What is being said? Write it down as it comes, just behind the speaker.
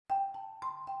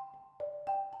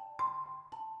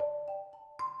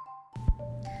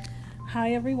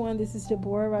Hi everyone, this is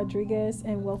Deborah Rodriguez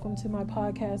and welcome to my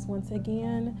podcast once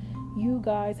again. You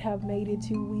guys have made it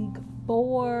to week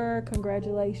 4.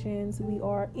 Congratulations. We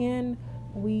are in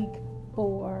week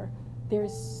 4.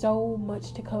 There's so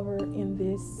much to cover in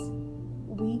this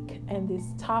week and this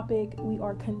topic. We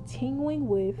are continuing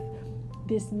with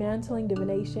dismantling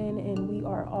divination and we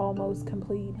are almost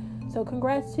complete. So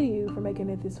congrats to you for making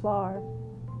it this far.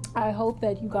 I hope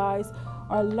that you guys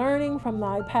are learning from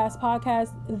my past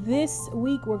podcasts. This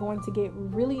week we're going to get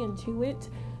really into it,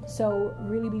 so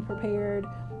really be prepared.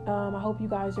 I hope you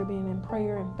guys are being in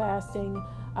prayer and fasting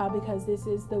because this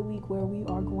is the week where we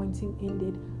are going to end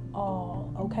it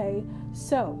all. Okay,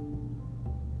 so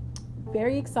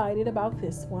very excited about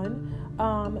this one.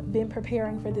 Been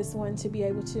preparing for this one to be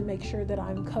able to make sure that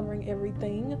I'm covering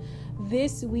everything.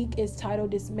 This week is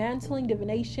titled Dismantling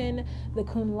Divination, the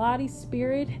Kundalini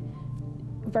Spirit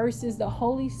versus the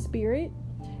Holy Spirit.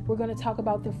 We're going to talk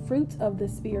about the fruits of the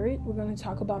Spirit. We're going to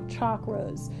talk about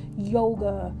chakras,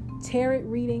 yoga, tarot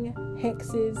reading,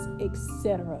 hexes,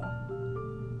 etc.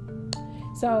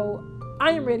 So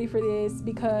I am ready for this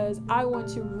because I want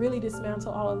to really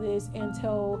dismantle all of this and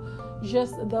tell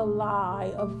just the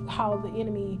lie of how the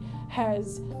enemy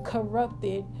has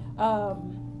corrupted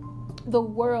the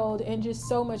world and just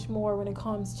so much more when it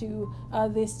comes to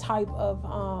this type of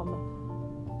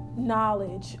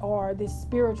knowledge or this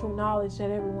spiritual knowledge that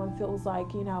everyone feels like,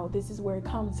 this is where it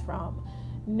comes from.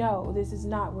 No, this is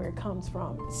not where it comes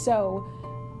from. So,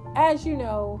 as you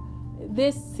know,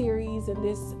 this series and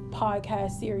this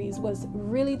podcast series was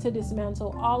really to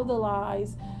dismantle all of the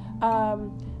lies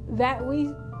that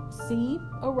we see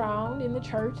around in the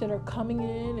church that are coming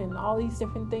in and all these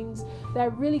different things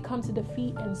that really come to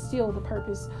defeat and steal the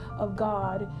purpose of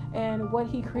God and what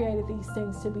He created these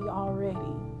things to be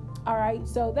already. All right,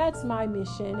 so that's my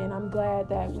mission, and I'm glad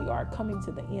that we are coming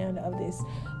to the end of this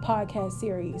podcast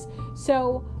series.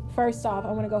 So first off,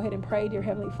 I want to go ahead and pray. Dear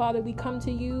Heavenly Father, we come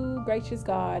to you, gracious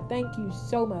God. Thank you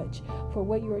so much for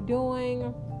what you are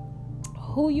doing,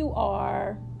 who you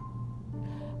are,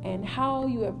 and how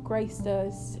you have graced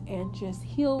us and just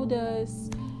healed us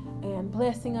and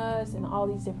blessing us and all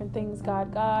these different things.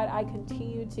 God, I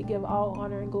continue to give all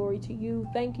honor and glory to you.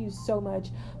 Thank you so much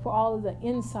for all of the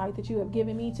insight that you have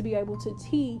given me to be able to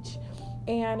teach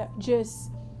and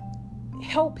just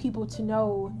help people to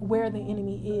know where the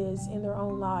enemy is in their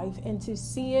own life and to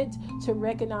see it, to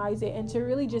recognize it, and to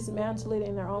really just mantle it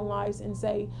in their own lives and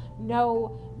say,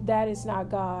 no, that is not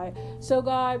God. So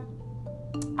God,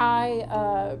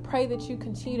 I pray that you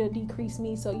continue to decrease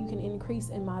me so you can increase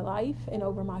in my life and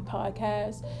over my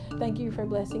podcast. Thank you for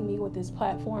blessing me with this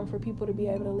platform for people to be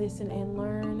able to listen and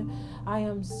learn. I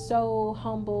am so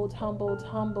humbled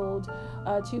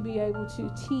to be able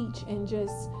to teach and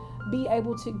just be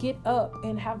able to get up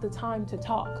and have the time to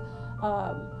talk.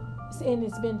 And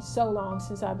it's been so long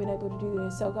since I've been able to do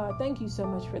this. So God, thank you so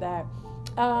much for that.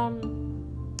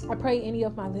 I pray any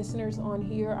of my listeners on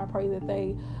here, I pray that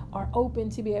they are open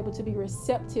to be able to be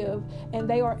receptive and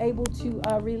they are able to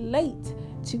relate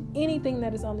to anything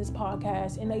that is on this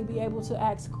podcast, and they be able to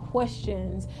ask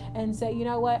questions and say, you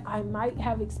know what, I might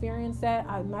have experienced that.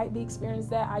 I might be experienced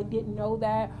that. I didn't know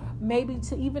that. Maybe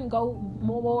to even go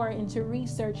more into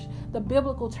research the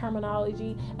biblical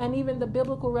terminology and even the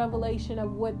biblical revelation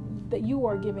of what that you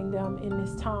are giving them in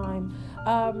this time.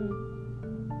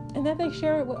 And that they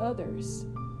share it with others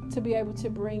to be able to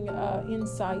bring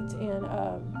insight and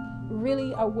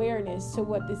really awareness to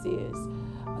what this is.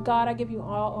 God, I give you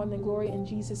all honor and glory in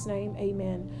Jesus' name.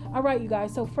 Amen. All right, you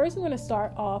guys. So first I'm going to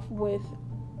start off with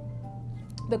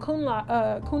the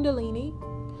Kundalini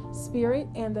Spirit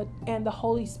and the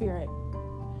Holy Spirit.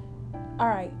 All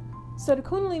right. So the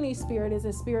Kundalini Spirit is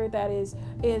a spirit that is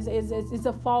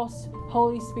a false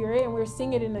Holy Spirit, and we're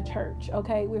seeing it in the church.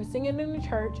 Okay, we're seeing it in the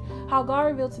church. How God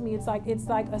revealed to me, it's like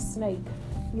a snake.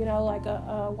 Like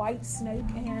a white snake,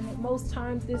 and most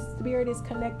times this spirit is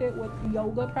connected with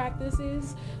yoga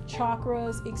practices,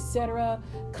 chakras, etc.,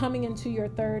 coming into your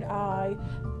third eye.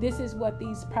 This is what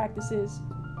these practices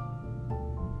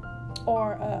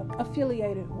are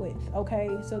affiliated with. Okay,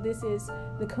 so this is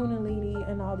the Kundalini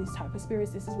and all these type of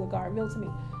spirits. This is what God revealed to me.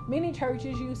 Many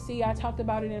churches you see, I talked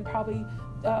about it in probably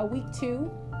week 2.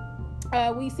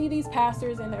 We see these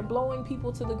pastors and they're blowing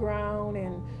people to the ground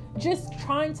and just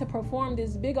trying to perform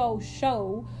this big old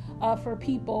show for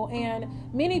people. And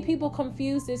many people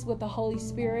confuse this with the Holy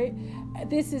Spirit.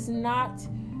 This is not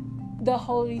the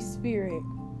Holy Spirit.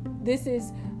 This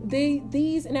is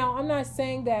these. Now, I'm not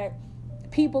saying that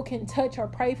people can touch or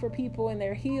pray for people and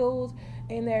they're healed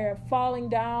and they're falling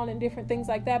down and different things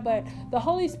like that. But the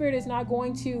Holy Spirit is not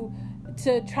going to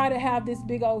try to have this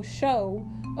big old show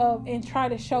and try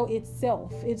to show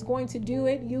itself. It's going to do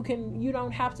it. You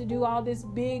don't have to do all this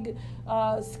big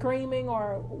screaming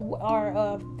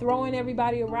or throwing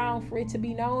everybody around for it to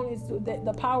be known. It's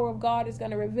the power of God is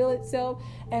going to reveal itself,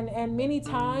 and many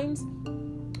times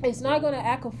it's not going to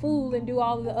act a fool and do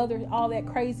all that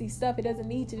crazy stuff. It doesn't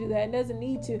need to do that. It doesn't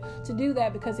need to do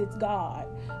that because it's God.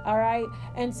 All right.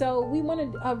 And so we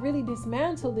want to really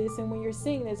dismantle this. And when you're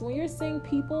seeing this, when you're seeing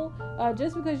people,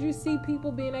 just because you see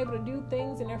people being able to do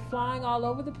things and they're flying all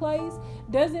over the place,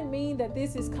 doesn't mean that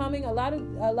this is coming. A lot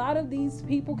of these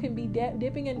people can be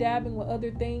dipping and dabbing with other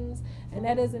things, and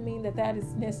that doesn't mean that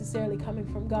is necessarily coming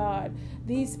from God.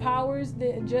 These powers,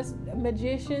 just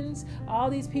magicians,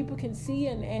 all these people can see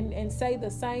and say the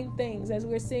same things as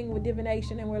we're seeing with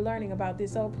divination, and we're learning about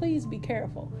this. So please be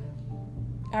careful.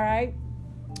 All right.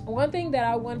 One thing that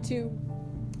I want to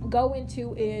go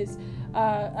into is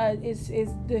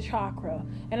the chakra,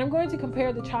 and I'm going to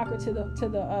compare the chakra to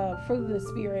the fruit of the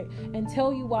Spirit and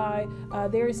tell you why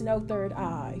there is no third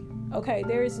eye. Okay,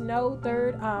 there is no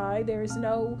third eye. There is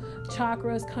no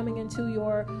chakras coming into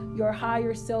your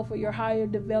higher self or your higher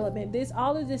development.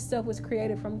 All of this stuff was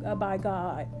created by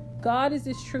God. God is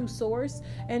this true source,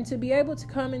 and to be able to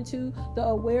come into the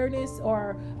awareness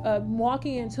or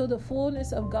walking into the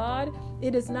fullness of God,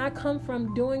 it does not come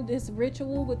from doing this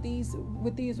ritual with these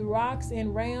rocks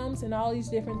and rams and all these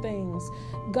different things.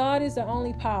 God is the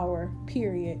only power,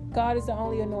 period. God is the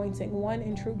only anointing, one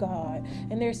and true God.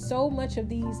 And there's so much of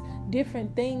these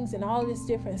different things and all this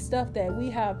different stuff that we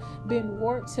have been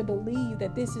warped to believe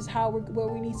that this is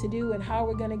what we need to do and how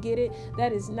we're going to get it.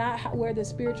 That is not where the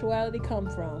spirituality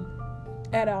comes from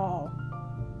at all.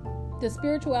 The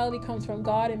spirituality comes from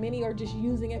God, and many are just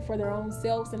using it for their own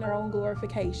selves and their own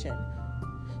glorification.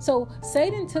 So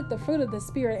Satan took the fruit of the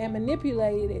Spirit and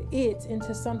manipulated it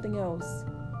into something else.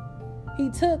 He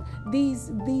took these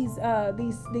 9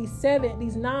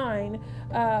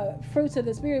 fruits of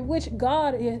the Spirit, which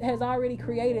God has already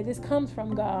created. This comes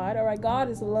from God. All right, God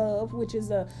is love, which is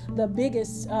the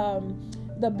biggest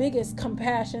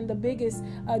compassion, the biggest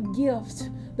gift,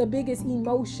 the biggest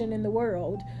emotion in the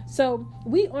world. So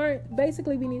we aren't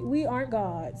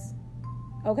gods.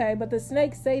 Okay, but the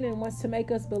snake Satan wants to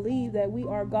make us believe that we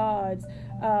are gods.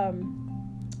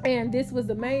 And this was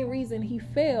the main reason he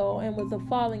fell and was a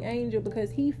falling angel, because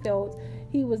he felt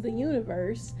he was the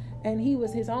universe and he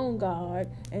was his own God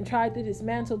and tried to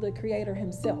dismantle the creator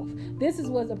himself. This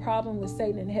was a problem with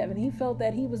Satan in heaven. He felt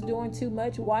that he was doing too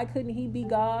much. Why couldn't he be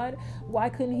God? Why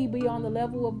couldn't he be on the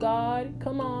level of God?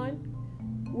 Come on.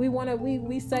 We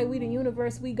say we the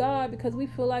universe, we God, because we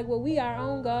feel like, well, we our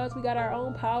own gods. We got our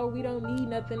own power. We don't need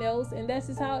nothing else. And this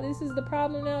is the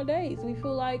problem nowadays. We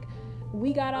feel like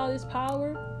we got all this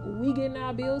power. We getting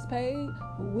our bills paid.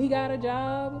 We got a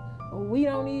job. We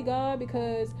don't need God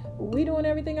because we doing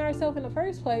everything ourselves in the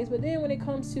first place. But then when it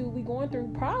comes to we going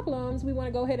through problems, we want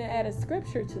to go ahead and add a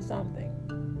scripture to something.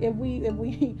 If we a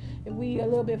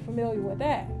little bit familiar with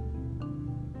that.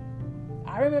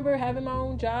 I remember having my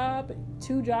own job,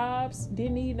 2 jobs,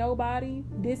 didn't need nobody,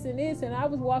 this and this, and I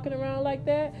was walking around like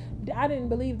that. I didn't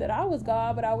believe that I was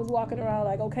God, but I was walking around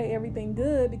like, okay, everything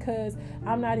good because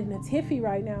I'm not in a tiffy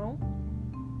right now.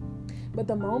 But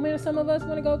the moment some of us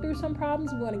want to go through some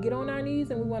problems, we want to get on our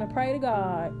knees and we want to pray to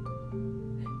God.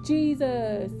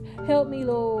 Jesus, help me,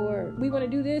 Lord. We want to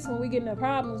do this when we get into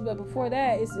problems, but before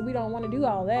that, we don't want to do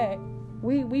all that.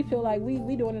 We feel like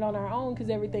we doing it on our own because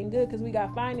everything good, because we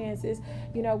got finances.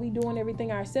 We doing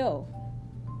everything ourselves.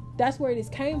 That's where this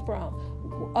came from.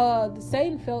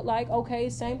 Satan felt like, okay,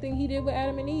 same thing he did with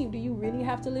Adam and Eve. Do you really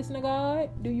have to listen to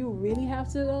God? Do you really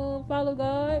have to follow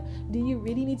God? Do you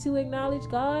really need to acknowledge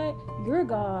God? You're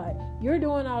God. You're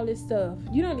doing all this stuff.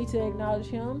 You don't need to acknowledge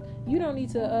him. You don't need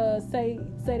to say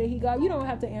that he God. You don't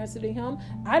have to answer to him.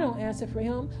 I don't answer for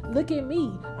him. Look at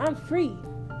me. I'm free.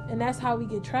 And that's how we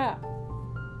get trapped.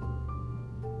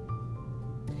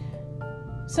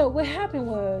 So what happened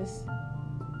was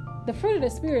the fruit of the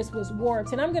spirits was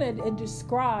warped, and I'm going to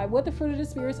describe what the fruit of the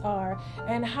spirits are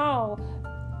and how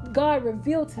God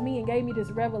revealed to me and gave me this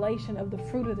revelation of the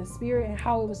fruit of the spirit and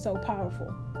how it was so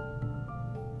powerful.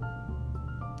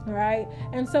 All right.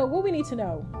 And so what we need to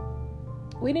know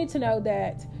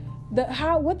that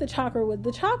what the chakra was.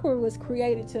 The chakra was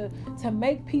created to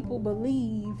make people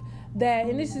believe that,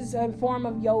 and this is a form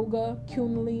of yoga,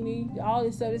 kundalini, all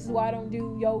this stuff. This is why I don't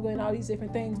do yoga and all these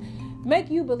different things.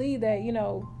 Make you believe that,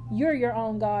 you're your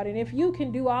own God. And if you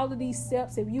can do all of these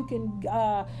steps, if you can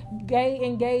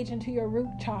engage into your root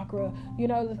chakra,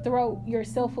 the throat, your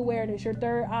self-awareness, your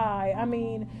third eye,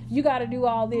 you got to do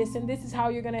all this, and this is how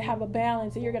you're going to have a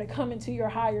balance, and you're going to come into your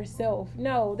higher self.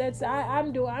 No, that's I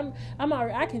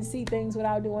can see things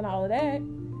without doing all of that.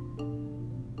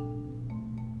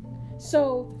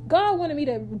 So God wanted me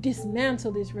to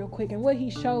dismantle this real quick, and what he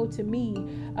showed to me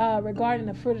regarding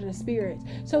the fruit of the Spirit.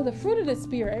 So the fruit of the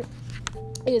Spirit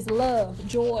is love,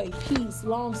 joy, peace,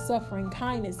 long-suffering,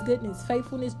 kindness, goodness,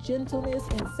 faithfulness, gentleness,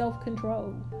 and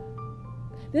self-control.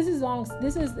 This is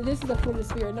the fruit of the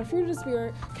Spirit. And the fruit of the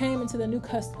Spirit came into the New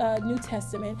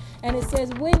Testament, and it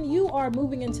says, when you are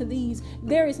moving into these,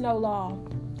 there is no law.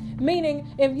 Meaning,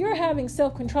 if you're having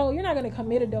self-control, you're not going to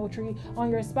commit adultery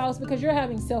on your spouse because you're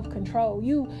having self-control.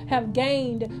 You have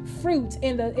gained fruit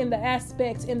in the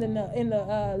aspects in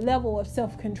the level of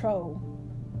self-control.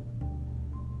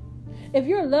 If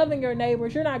you're loving your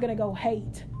neighbors, you're not going to go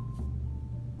hate.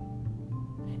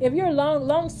 If you're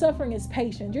long-suffering is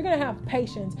patience, you're going to have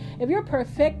patience. If you're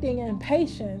perfecting in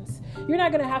patience, you're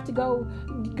not going to have to go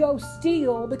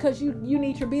steal because you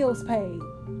need your bills paid.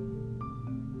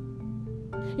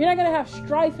 You're not going to have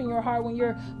strife in your heart when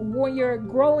you're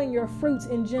growing your fruits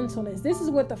in gentleness. This is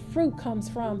what the fruit comes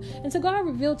from. And so God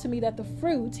revealed to me that the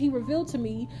fruit, he revealed to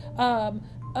me how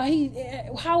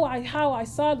I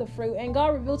saw the fruit, and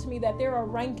God revealed to me that there are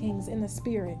rankings in the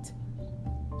Spirit.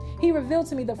 He revealed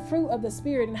to me the fruit of the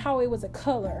Spirit and how it was a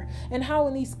color, and how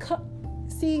in these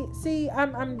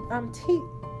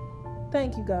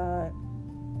thank you, God.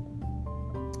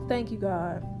 Thank you,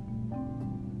 God.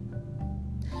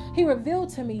 He revealed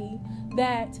to me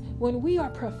that when we are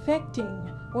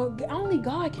perfecting, only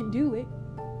God can do it.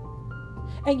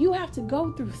 And you have to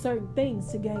go through certain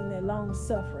things to gain that long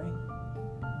suffering.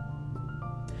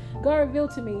 God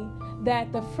revealed to me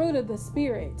that the fruit of the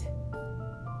Spirit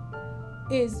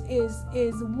is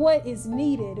what is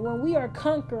needed when we are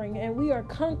conquering, and we are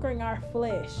conquering our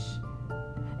flesh.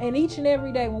 And each and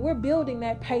every day when we're building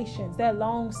that patience, that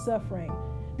long suffering,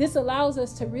 this allows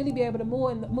us to really be able to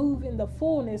move in the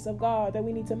fullness of God that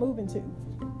we need to move into.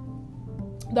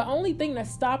 The only thing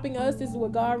that's stopping us, this is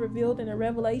what God revealed in the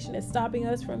revelation, is stopping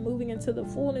us from moving into the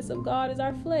fullness of God is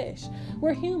our flesh.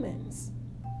 We're humans.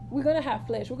 We're going to have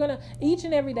flesh. Each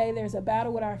and every day there's a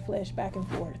battle with our flesh back and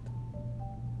forth.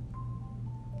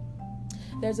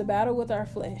 There's a battle with our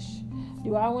flesh.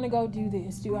 Do I want to go do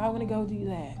this? Do I want to go do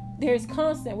that? There's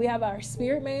constant. We have our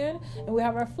spirit man and we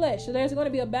have our flesh. So there's going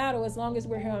to be a battle as long as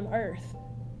we're here on earth.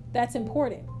 That's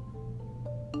important.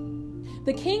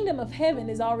 The kingdom of heaven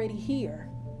is already here.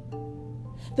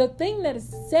 The thing that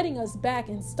is setting us back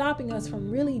and stopping us from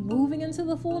really moving into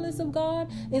the fullness of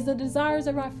God is the desires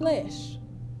of our flesh.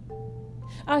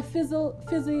 Our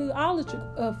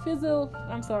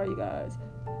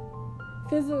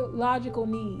physiological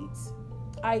needs.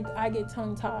 I get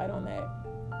tongue-tied on that.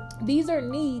 These are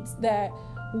needs that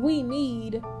we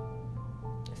need.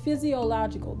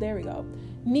 Physiological, there we go.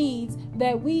 Needs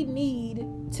that we need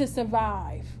to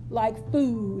survive, like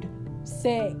food,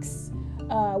 sex,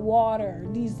 water,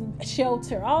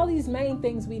 shelter, all these main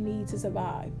things we need to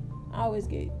survive. I always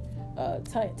get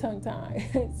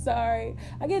tongue-tied. Sorry.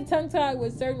 I get tongue-tied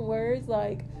with certain words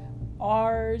like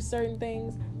R's, certain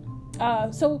things.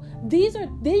 So these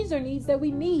are needs that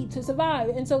we need to survive.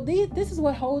 And so this is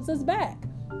what holds us back.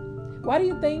 Why do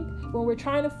you think when we're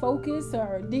trying to focus,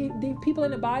 or the people in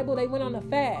the Bible, they went on a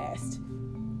fast?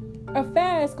 A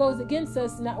fast goes against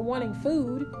us not wanting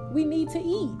food. We need to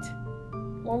eat.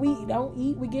 When we don't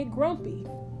eat, we get grumpy.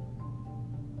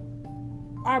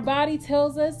 Our body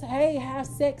tells us, hey, have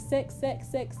sex.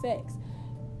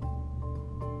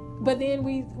 But then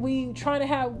we trying to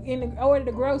have, in order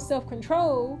to grow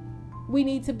self-control, we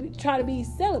need to try to be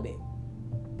celibate.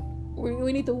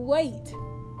 We need to wait.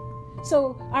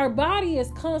 So our body is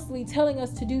constantly telling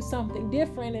us to do something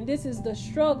different, and this is the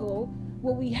struggle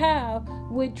what we have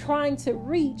with trying to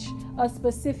reach a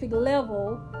specific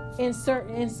level in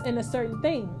a certain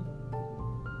thing.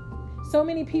 So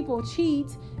many people cheat,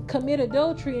 commit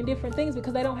adultery and different things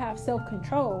because they don't have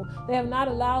self-control. They have not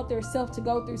allowed their self to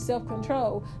go through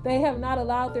self-control. They have not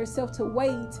allowed their self to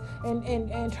wait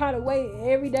and try to wait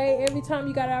every day. Every time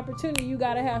you got an opportunity, you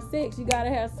got to have sex. You got to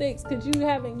have sex because you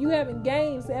haven't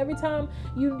gained. So every time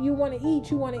you want to eat,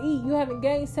 you haven't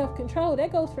gained self-control.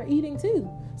 That goes for eating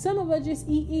too. Some of us just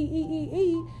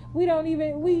eat. We don't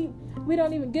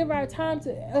even give our time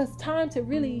to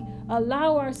really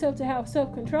allow ourselves to have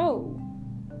self-control.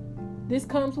 This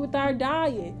comes with our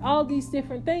diet, all these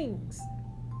different things.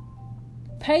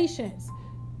 Patience.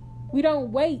 We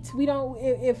don't wait. We don't,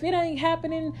 if it ain't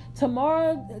happening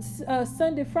tomorrow,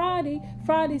 Sunday, Friday,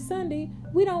 Sunday,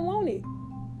 we don't want it.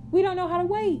 We don't know how to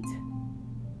wait.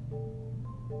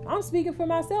 I'm speaking for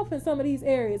myself in some of these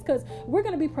areas, because we're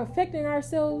going to be perfecting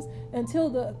ourselves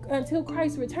until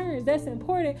Christ returns. That's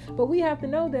important, but we have to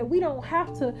know that we don't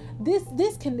have to.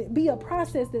 This can be a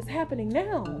process that's happening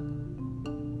now.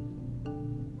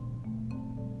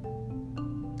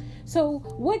 So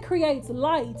what creates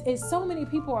light is so many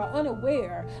people are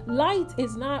unaware. Light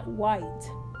is not white.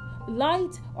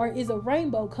 Light is a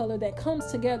rainbow color that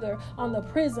comes together on the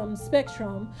prism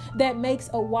spectrum that makes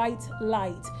a white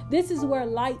light. This is where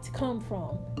light comes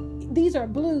from. These are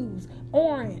blues,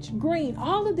 orange, green.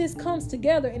 All of this comes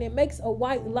together and it makes a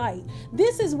white light.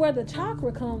 This is where the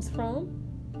chakra comes from.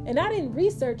 And I didn't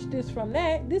research this from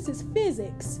that. This is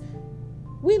physics.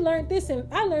 I learned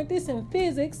this in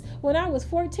physics when I was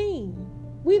 14.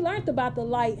 We learned about the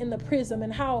light and the prism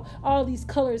and how all these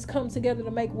colors come together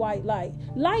to make white light.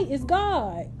 Light is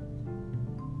God.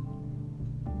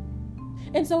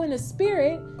 And so in the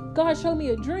spirit, God showed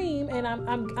me a dream, and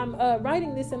I'm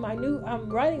writing this in my new. I'm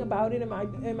writing about it in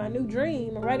my new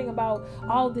dream. I'm writing about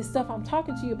all this stuff I'm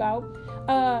talking to you about.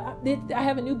 I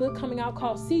have a new book coming out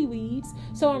called Seaweeds.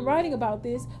 So I'm writing about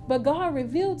this. But God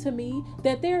revealed to me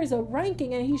that there is a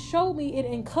ranking, and He showed me it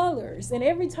in colors. And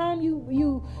every time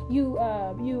you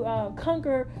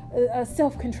conquer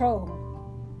self-control,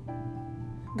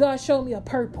 God showed me a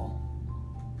purple,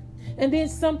 and then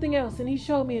something else, and He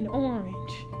showed me an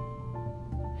orange.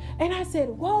 And I said,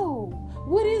 "Whoa,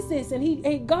 what is this?"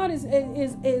 And God is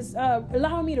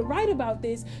allowing me to write about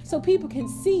this so people can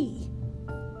see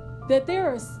that there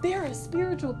are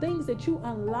spiritual things that you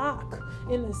unlock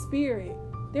in the spirit.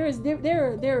 There are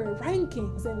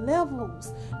rankings and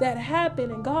levels that happen,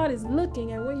 and God is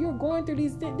looking. And when you're going through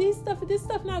this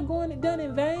stuff not done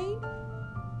in vain.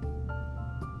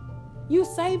 You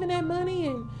saving that money,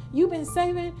 and you've been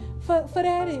saving for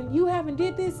that, and you haven't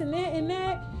did this and that and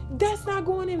that. That's not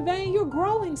going in vain. You're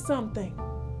growing something.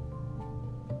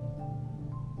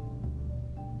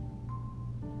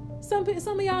 Some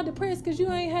of y'all depressed because you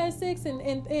ain't had sex in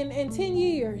 10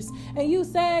 years, and you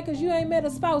sad because you ain't met a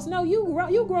spouse. No,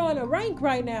 you growing a rank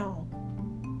right now.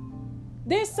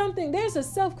 There's a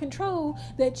self-control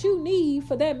that you need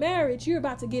for that marriage you're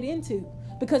about to get into.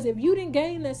 Because if you didn't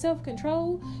gain that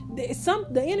self-control,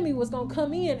 the enemy was going to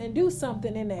come in and do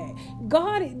something in that.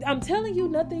 God, I'm telling you,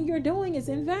 nothing you're doing is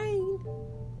in vain.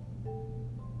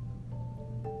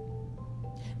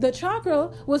 The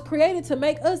chakra was created to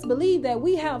make us believe that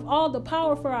we have all the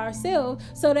power for ourselves,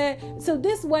 so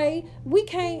this way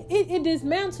it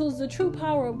dismantles the true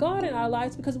power of God in our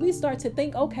lives, because we start to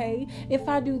think, okay, if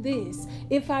I do this,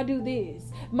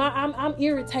 I'm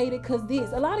irritated because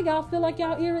this. A lot of y'all feel like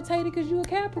y'all irritated because you a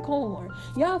Capricorn.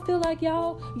 Y'all feel like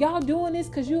y'all doing this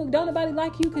because don't nobody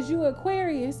like you because you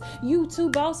Aquarius. You too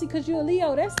bossy because you a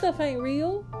Leo. That stuff ain't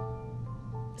real.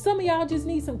 Some of y'all just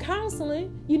need some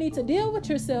counseling. You need to deal with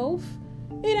yourself.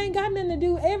 It ain't got nothing to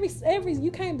do. You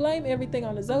can't blame everything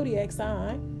on the zodiac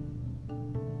sign.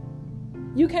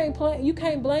 You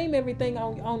can't blame everything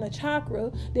on the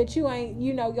chakra that you ain't,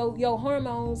 your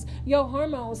hormones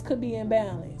could be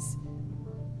imbalanced.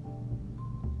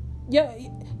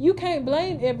 You can't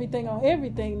blame everything on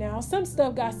everything now. Some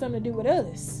stuff got something to do with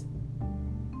us.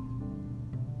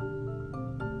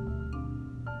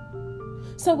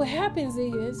 So what happens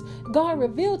is God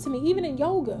revealed to me, even in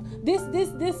yoga,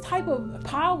 this type of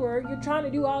power. You're trying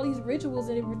to do all these rituals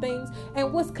and everything,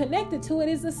 and what's connected to it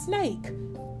is a snake.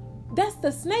 That's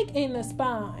the snake in the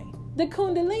spine, the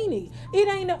Kundalini.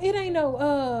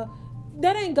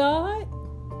 That ain't God.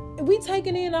 We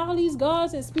taking in all these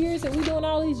gods and spirits, and we doing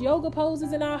all these yoga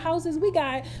poses in our houses. We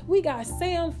got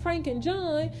Sam, Frank, and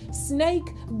John, Snake,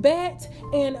 Bat,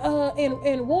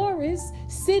 and Walrus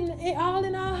sitting all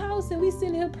in our house, and we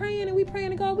sitting here praying, and we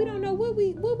praying to God. We don't know what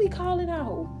we calling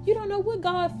out. You don't know what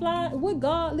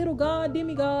little God,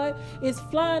 demigod is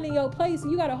flying in your place,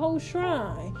 and you got a whole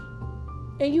shrine,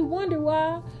 and you wonder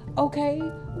why. Okay,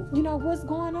 what's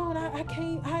going on?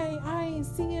 I ain't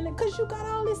seeing it, because you got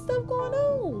all this stuff going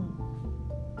on.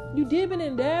 You dibbing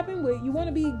and dabbing with, you want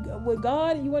to be with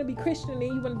God, and you want to be Christian, and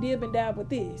you want to dib and dab with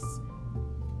this.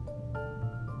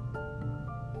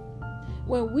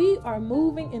 When we are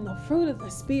moving in the fruit of the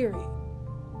Spirit,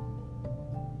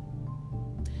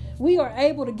 we are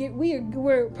able to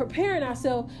we're preparing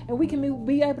ourselves, and we can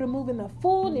be able to move in the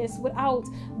fullness without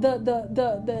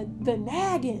the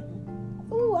nagging.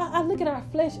 Ooh, I look at our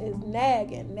flesh as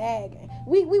nagging.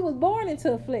 We was born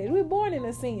into a flesh. We were born in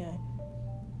a sin.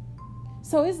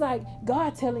 So it's like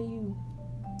God telling you,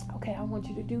 okay, I want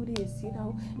you to do this,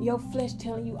 your flesh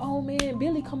telling you, oh man,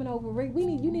 Billy coming over.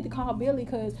 You need to call Billy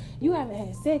because you haven't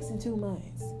had sex in 2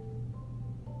 months.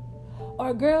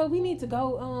 Or girl, we need to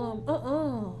go,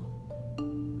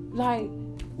 like,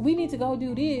 we need to go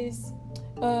do this.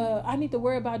 I need to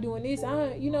worry about doing this.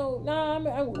 You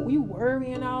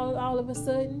worrying all of a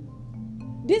sudden.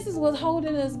 This is what's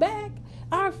holding us back.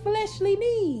 Our fleshly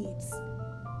needs.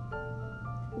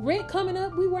 Rent coming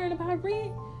up, we worried about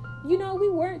rent. We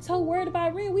weren't so worried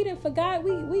about rent. We didn't forgot.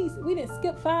 We didn't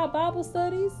skip 5 Bible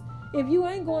studies. If you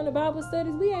ain't going to Bible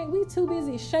studies, we too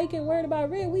busy shaking, worried about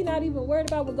rent. We not even worried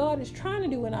about what God is trying to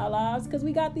do in our lives because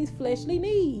we got these fleshly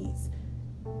needs.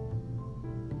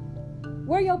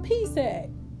 Where your peace at?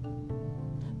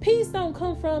 Peace don't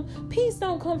come from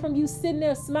you sitting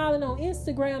there smiling on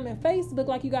Instagram and Facebook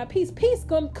like you got peace. Peace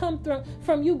gonna come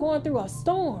from you going through a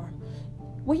storm.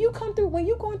 When you're going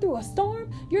through a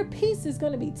storm, your peace is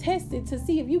going to be tested to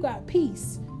see if you got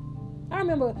peace. I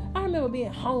remember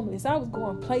being homeless. I was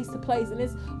going place to place, and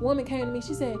this woman came to me.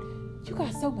 She said, "You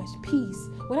got so much peace.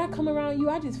 When I come around you,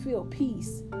 I just feel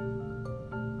peace."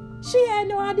 She had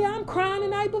no idea I'm crying the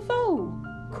night before,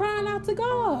 crying out to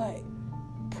God,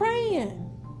 praying.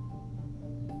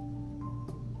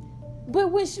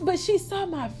 But she saw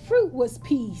my fruit was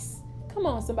peace. Come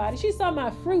on, somebody. She saw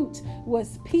my fruit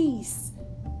was peace.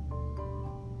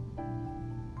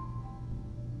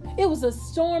 It was a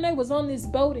storm. They was on this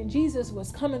boat and Jesus was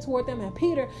coming toward them. And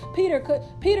Peter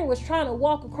was trying to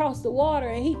walk across the water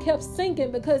and he kept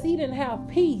sinking because he didn't have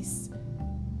peace.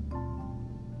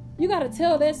 You got to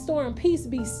tell that storm, peace,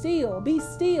 be still, be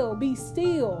still, be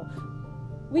still.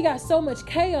 We got so much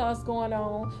chaos going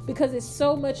on because there's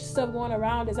so much stuff going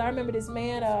around us. I remember this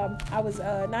man, I was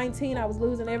 19. I was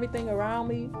losing everything around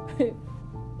me.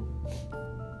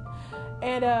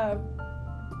 And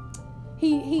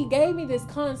he gave me this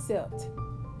concept.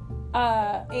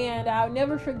 And I'll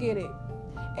never forget it.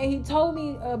 And he told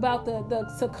me about the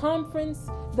circumference,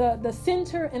 the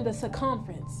center and the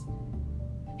circumference.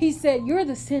 He said, you're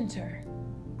the center.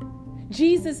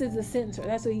 Jesus is the center.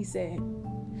 That's what he said.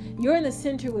 You're in the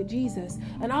center with Jesus.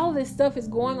 And all of this stuff is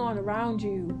going on around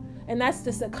you. And that's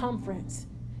the circumference.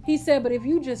 He said, but if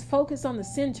you just focus on the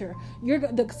center,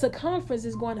 the circumference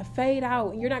is going to fade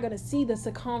out. And you're not going to see the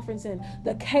circumference and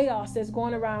the chaos that's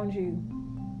going around you.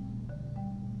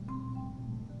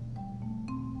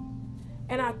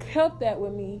 And I kept that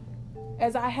with me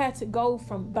as I had to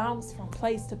bounce from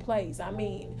place to place. I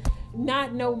mean,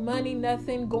 not no money,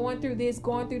 nothing, going through this,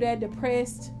 going through that,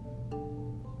 depressed.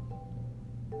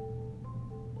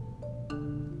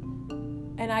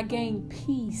 And I gained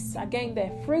peace. I gained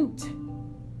that fruit.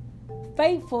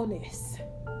 Faithfulness.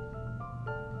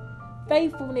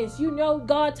 Faithfulness. You know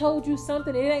God told you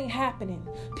something, it ain't happening.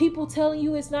 People telling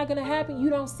you it's not going to happen. You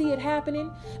don't see it happening.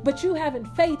 But you having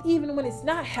faith even when it's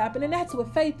not happening. That's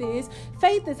what faith is.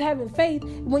 Faith is having faith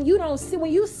when you don't see.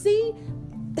 When you see...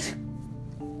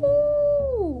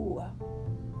 Ooh.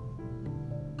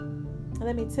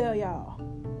 Let me tell y'all.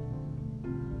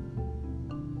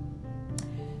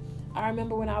 I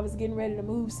remember when I was getting ready to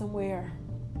move somewhere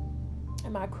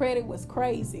and my credit was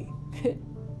crazy.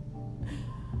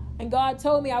 And God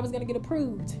told me I was going to get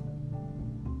approved.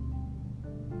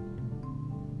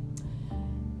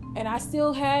 And I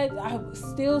still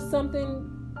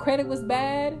something, credit was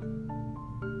bad.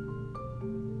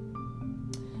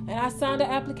 And I signed an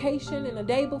application, and the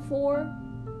day before,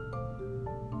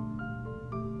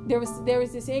 there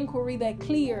was this inquiry that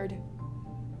cleared.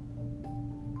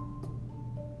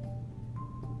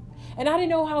 And I didn't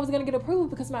know how I was going to get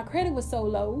approved because my credit was so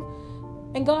low.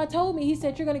 And God told me, he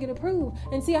said, you're going to get approved.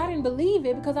 And see, I didn't believe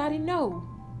it because I didn't know.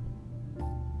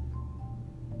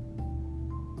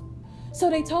 So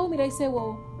they told me, they said,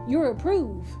 well, you're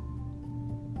approved.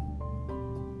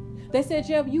 They said,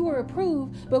 Jeff, you were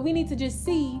approved, but we need to just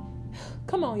see.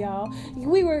 Come on, y'all. You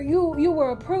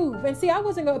were approved. And see, I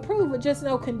wasn't going to approve with just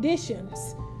no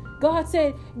conditions. God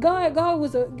said, God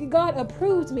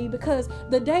approved me because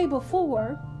the day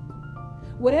before,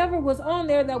 whatever was on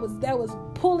there that was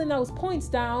pulling those points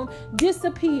down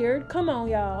disappeared. Come on,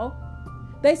 y'all.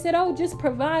 They said, oh, just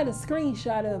provide a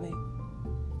screenshot of it.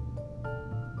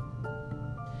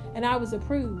 And I was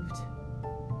approved.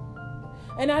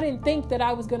 And I didn't think that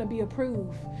I was going to be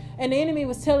approved. And the enemy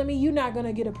was telling me, you're not going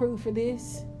to get approved for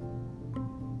this.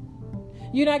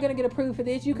 You're not going to get approved for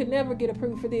this. You could never get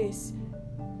approved for this.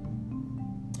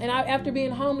 And after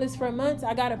being homeless for months,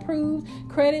 I got approved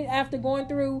credit after going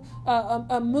through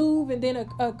a move and then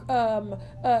a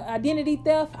identity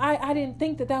theft. I didn't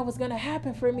think that was going to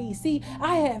happen for me. See,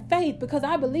 I had faith because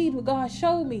I believed what God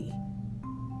showed me.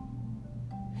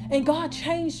 And God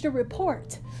changed the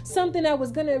report. Something that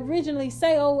was going to originally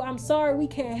say, oh, I'm sorry, we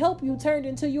can't help you, turned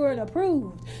into you're an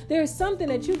approved. There's something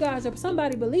that you guys are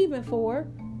somebody believing for.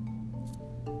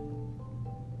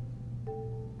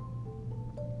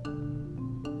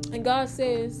 And God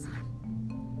says,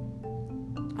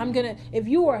 if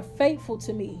you are faithful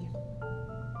to me,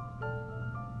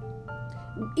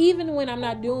 even when I'm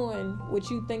not doing what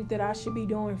you think that I should be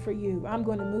doing for you, I'm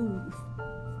going to move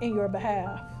in your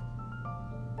behalf.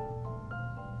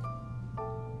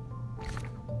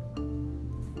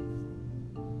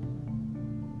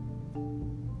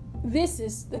 This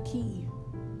is the key.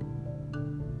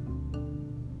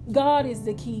 God is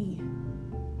the key.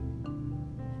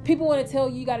 People want to tell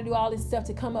you, you got to do all this stuff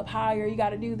to come up higher. You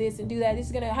got to do this and do that. This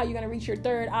is how you're going to reach your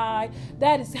third eye.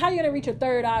 That is how you're going to reach your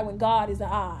third eye when God is the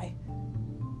eye.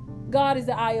 God is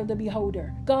the eye of the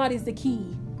beholder. God is the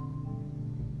key.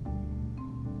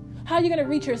 How are you going to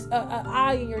reach your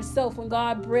eye in yourself when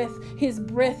God breathed his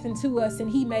breath into us and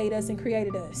he made us and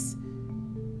created us?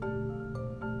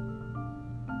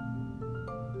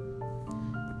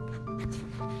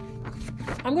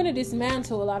 I'm going to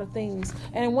dismantle a lot of things.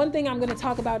 And one thing I'm going to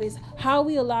talk about is how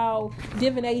we allow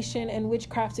divination and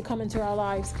witchcraft to come into our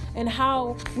lives, and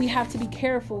how we have to be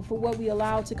careful for what we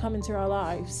allow to come into our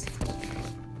lives.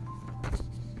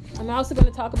 I'm also going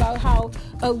to talk about how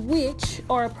a witch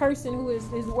or a person who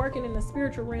is working in the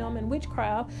spiritual realm and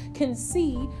witchcraft can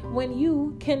see when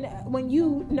you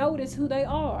notice who they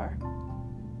are.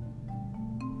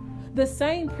 The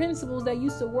same principles that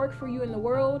used to work for you in the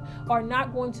world are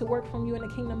not going to work for you in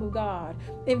the kingdom of God.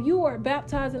 If you are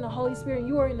baptized in the Holy Spirit,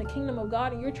 you are in the kingdom of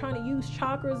God, and you're trying to use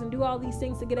chakras and do all these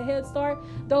things to get a head start,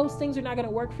 those things are not going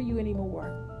to work for you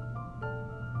anymore.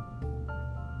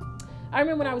 I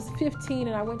remember when I was 15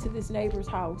 and I went to this neighbor's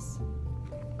house.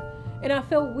 And I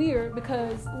felt weird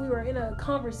because we were in a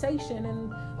conversation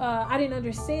and I didn't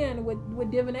understand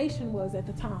what divination was at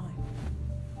the time.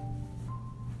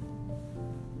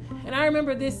 And I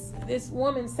remember this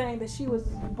woman saying that she was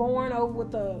born over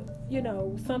with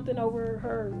something over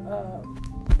her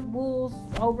wolves,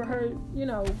 over her,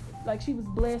 like she was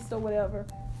blessed or whatever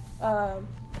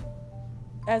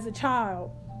as a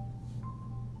child.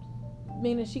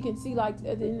 Meaning she can see like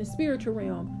in the spiritual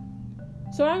realm.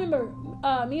 So I remember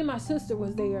me and my sister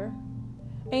was there,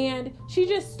 and she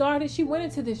went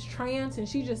into this trance and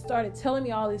she just started telling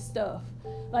me all this stuff,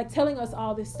 like telling us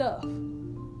all this stuff.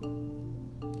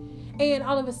 And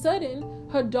all of a sudden,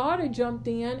 her daughter jumped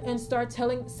in and started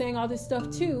saying all this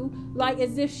stuff too, like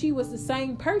as if she was the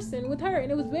same person with her.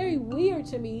 And it was very weird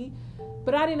to me,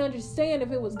 but I didn't understand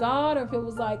if it was God or if it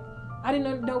was like, I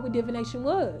didn't know what divination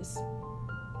was.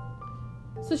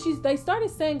 So they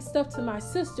started saying stuff to my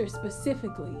sister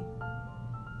specifically.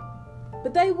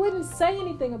 But they wouldn't say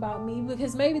anything about me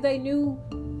because maybe they knew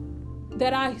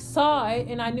that I saw it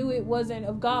and I knew it wasn't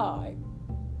of God.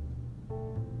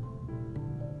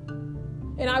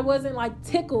 And I wasn't like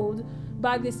tickled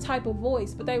by this type of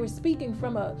voice, but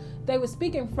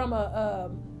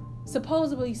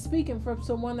supposedly speaking from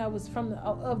someone that was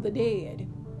of the dead.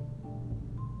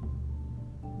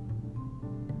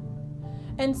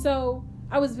 And so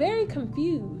I was very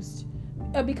confused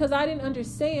because I didn't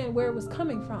understand where it was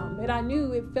coming from, and I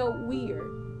knew it felt weird.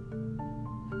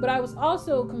 But I was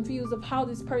also confused of how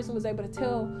this person was able to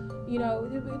tell.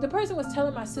 The person was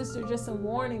telling my sister just some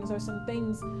warnings or some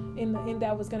things in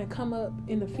that was going to come up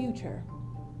in the future.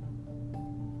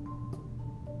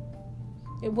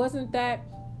 It wasn't that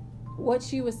what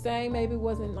she was saying maybe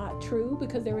wasn't not true,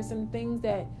 because there were some things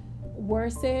that were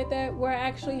said that were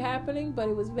actually happening, but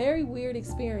it was a very weird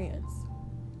experience.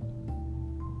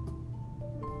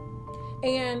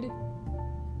 And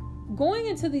going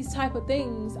into these type of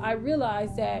things, I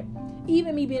realized that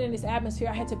even me being in this atmosphere,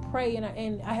 I had to pray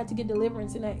and I had to get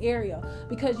deliverance in that area,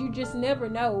 because you just never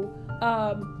know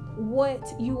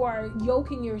what you are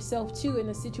yoking yourself to in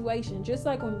a situation. Just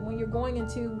like when you're going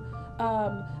into,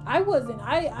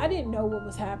 I didn't know what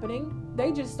was happening.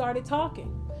 They just started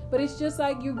talking. But it's just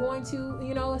like you're going to,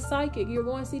 a psychic. You're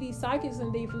going to see these psychics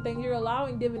and different things. You're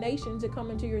allowing divination to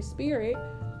come into your spirit.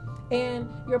 And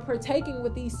you're partaking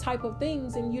with these type of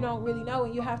things, and you don't really know,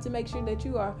 and you have to make sure that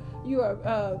you are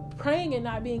praying and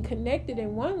not being connected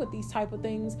and one with these type of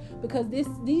things, because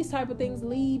these type of things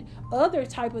lead other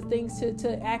type of things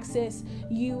to access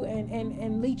you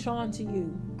and leech on to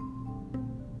you.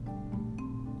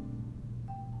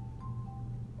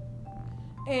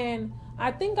 And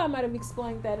I think I might have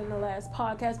explained that in the last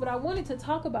podcast, but I wanted to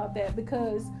talk about that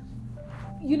because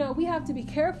we have to be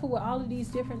careful with all of these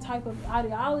different type of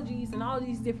ideologies and all of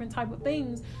these different type of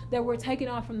things that we're taking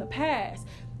on from the past.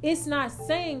 It's not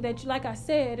saying that, like I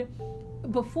said,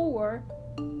 before,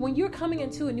 when you're coming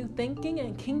into a new thinking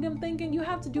and kingdom thinking, you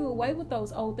have to do away with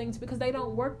those old things because they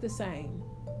don't work the same.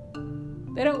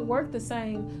 They don't work the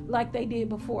same like they did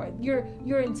before. You're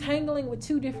entangling with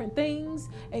two different things,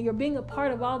 and you're being a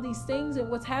part of all these things, and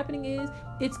what's happening is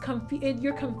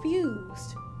you're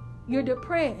confused. You're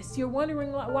depressed. You're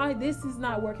wondering why this is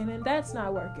not working and that's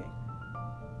not working.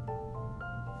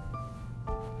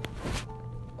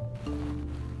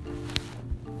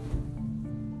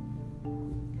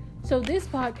 So this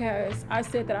podcast, I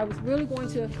said that I was really going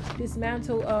to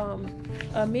dismantle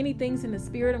many things in the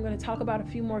spirit. I'm going to talk about a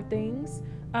few more things.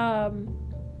 I'm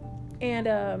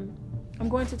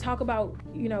going to talk about,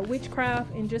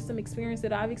 witchcraft and just some experience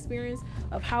that I've experienced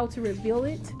of how to reveal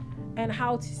it and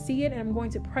how to see it. And I'm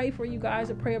going to pray for you guys,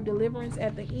 a prayer of deliverance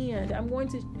at the end. I'm going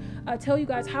to tell you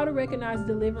guys how to recognize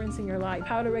deliverance in your life,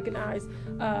 how to recognize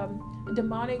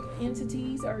demonic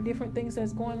entities or different things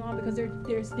that's going on, because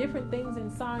there's different things and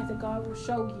signs that God will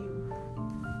show you.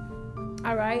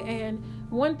 All right. And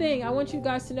one thing I want you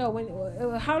guys to know,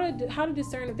 how to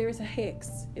discern if there's a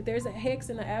hex, in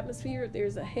the atmosphere, if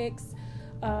there's a hex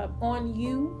on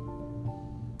you,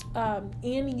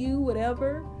 in you,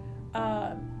 whatever,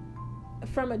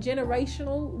 from a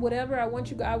generational whatever. I want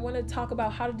to talk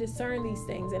about how to discern these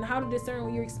things and how to discern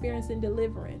when you're experiencing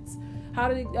deliverance, how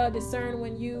to discern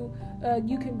when you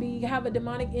can have a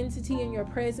demonic entity in your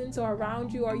presence or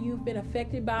around you, or you've been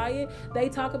affected by it. They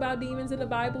talk about demons in the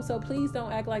Bible, so please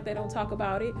don't act like they don't talk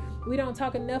about it. We don't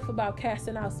talk enough about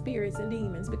casting out spirits and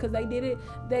demons, because they did it.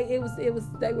 They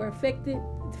were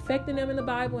affecting them in the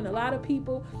Bible, and a lot of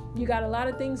people, you got a lot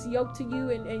of things yoked to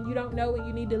you, and you don't know, and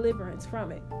you need deliverance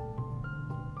from it.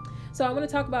 So I want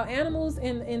to talk about animals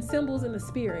and symbols in the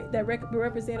spirit that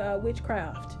represent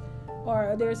witchcraft,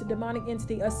 or there's a demonic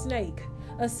entity. A snake.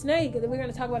 We're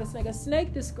going to talk about a snake. A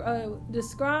snake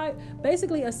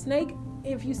basically a snake.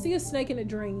 If you see a snake in a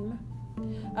dream,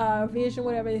 vision,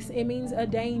 whatever, it means a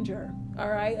danger. All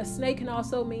right. A snake can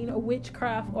also mean a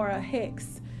witchcraft or a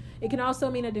hex. It can also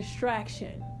mean a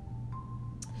distraction.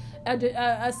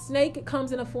 A snake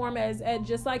comes in a form as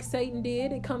just like Satan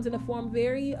did. It comes in a form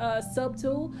very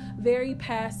subtle, very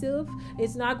passive.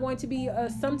 It's not going to be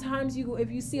sometimes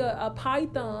if you see a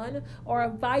python or a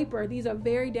viper, these are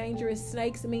very dangerous.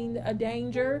 Snakes mean a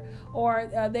danger, or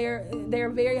they're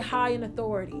very high in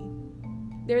authority.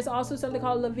 There's also something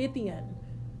called Leviathan.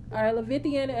 All right,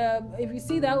 Leviathan, if you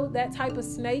see that type of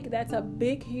snake, that's a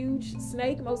big, huge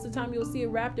snake. Most of the time you'll see it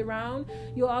wrapped around.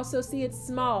 You'll also see it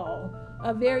small.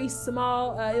 A very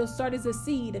small, it'll start as a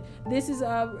seed. This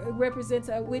represents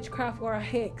a witchcraft or a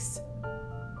hex.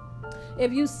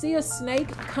 If you see a snake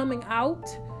coming out,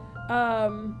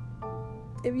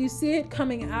 if you see it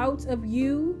coming out of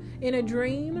you in a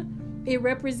dream, it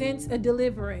represents a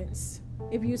deliverance.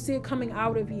 If you see it coming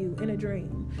out of you in a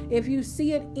dream, if you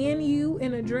see it in you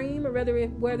in a dream, or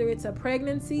whether it's a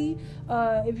pregnancy,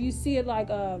 if you see it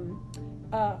like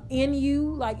in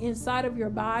you, like inside of your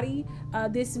body,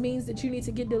 this means that you need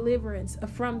to get deliverance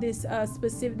from this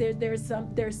specific. There's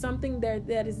something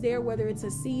that is there, whether it's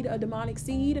a seed, a demonic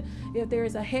seed, if there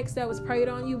is a hex that was preyed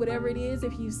on you, whatever it is.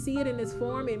 If you see it in this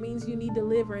form, it means you need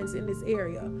deliverance in this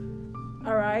area.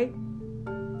 All right.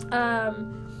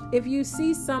 If you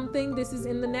see something, this is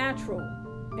in the natural,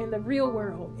 in the real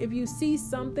world. If you see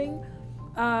something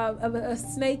of a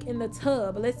snake in the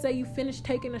tub, let's say you finish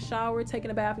taking a shower,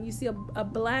 taking a bath, and you see a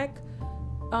black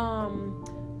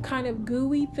kind of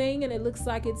gooey thing, and it looks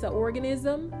like it's an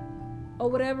organism or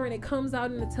whatever, and it comes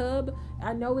out in the tub.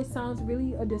 I know it sounds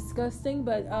really disgusting,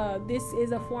 but this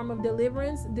is a form of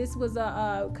deliverance. This was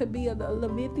could be a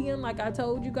Leviathan, like I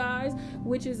told you guys,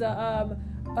 which is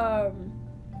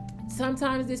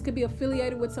sometimes this could be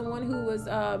affiliated with someone who was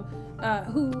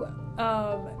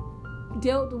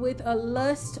dealt with a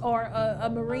lust or a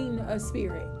marine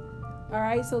spirit. All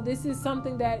right, so this is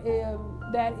something that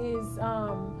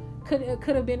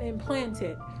could have been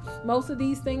implanted. Most of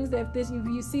these things, if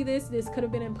you see this could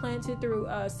have been implanted through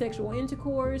sexual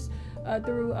intercourse,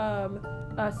 through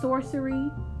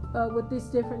sorcery, with these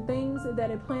different things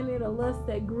that implanted a lust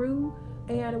that grew.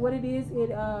 And what it is,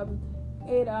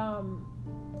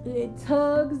 it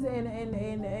tugs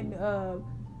and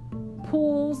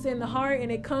pulls in the heart,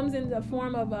 and it comes in the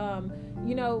form of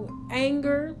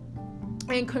anger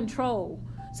and control.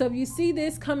 So if you see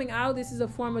this coming out, this is a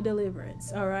form of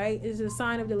deliverance. All right, it's a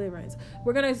sign of deliverance.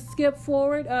 We're gonna skip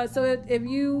forward. So if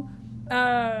you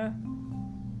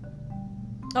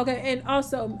okay, and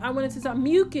also I wanted to talk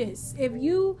mucus. If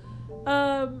you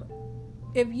are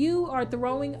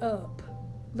throwing up,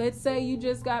 let's say you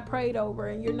just got prayed over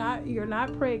and you're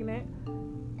not pregnant,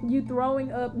 you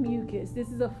throwing up mucus. This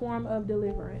is a form of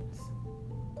deliverance.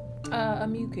 a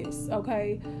mucus,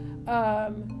 okay?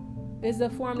 Is the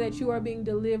form that you are being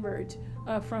delivered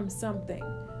from something.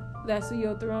 That's who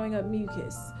you're throwing up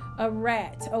mucus. A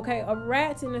rat, okay? A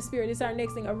rat in the spirit. This is our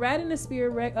next thing. A rat in the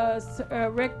spirit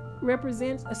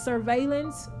represents a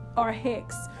surveillance or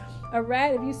hex. A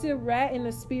rat, if you see a rat in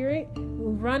the spirit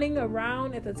running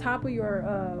around at the top of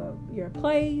your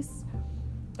place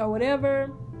or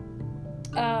whatever,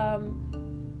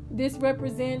 this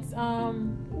represents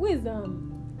wisdom.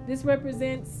 This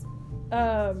represents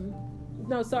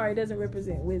no, sorry, it doesn't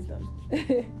represent wisdom.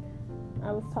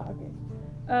 I was talking.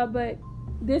 But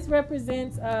this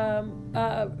represents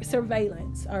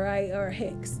surveillance, all right, or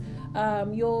hex.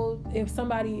 If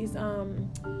somebody's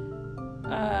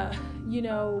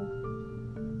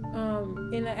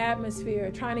in the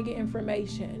atmosphere trying to get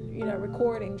information,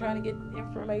 recording, trying to get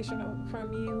information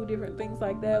from you, different things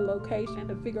like that, location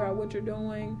to figure out what you're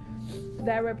doing,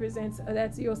 that represents,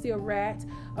 you'll see a rat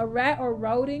or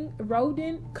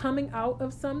rodent coming out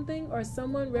of something or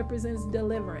someone represents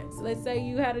deliverance. Let's say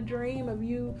you had a dream of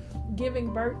you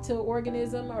giving birth to an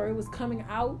organism or it was coming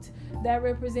out. That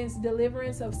represents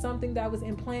deliverance of something that was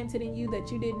implanted in you that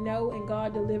you didn't know, and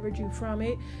God delivered you from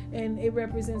it, and it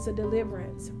represents a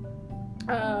deliverance.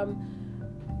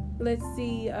 Let's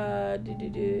see,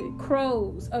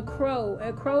 crows. A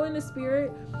crow in the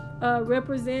spirit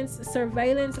represents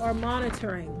surveillance or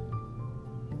monitoring.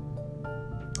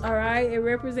 All right, it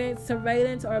represents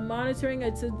surveillance or monitoring.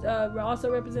 It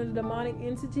also represents a demonic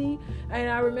entity. And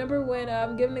I remember when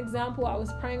give an example, I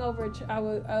was praying over.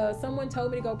 Someone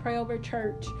told me to go pray over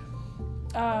church.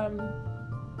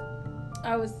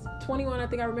 I was 21, I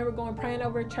think. I remember praying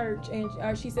over a church, and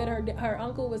she said her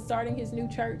uncle was starting his new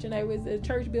church, and it was a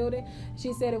church building.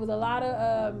 She said it was a lot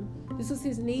of this was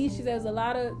his niece. She said there was a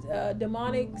lot of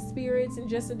demonic spirits and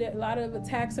just a lot of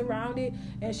attacks around it,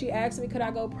 and she asked me could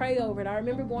I go pray over it. I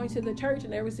remember going to the church,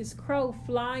 and there was this crow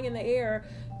flying in the air,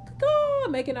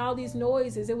 making all these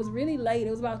noises. It was really late. It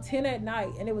was about 10 at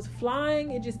night, and it was flying.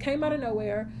 It just came out of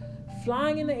nowhere,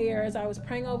 flying in the air as I was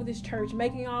praying over this church,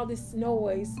 making all this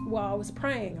noise while I was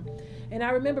praying. And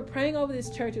I remember praying over this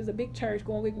church. It was a big church.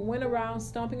 We went around,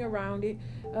 stomping around it,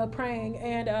 praying.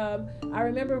 And I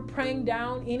remember praying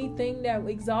down anything that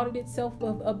exalted itself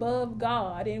above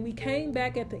God. And we came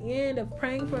back at the end of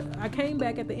praying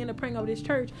over this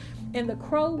church, and the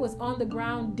crow was on the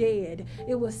ground dead.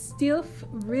 It was stiff,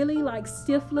 really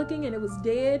stiff looking, and it was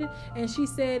dead. And she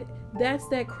said, that's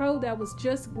that crow that was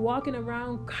just walking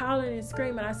around hollering and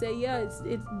screaming. I said, yeah, it's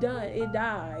done. It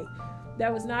died.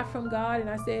 That was not from God. And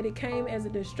I said it came as a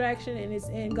distraction,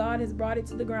 and God has brought it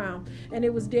to the ground, and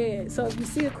it was dead. So if you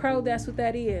see a crow, that's what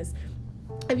that is.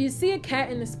 If you see a cat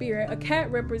in the spirit, a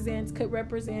cat could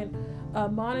represent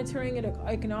monitoring.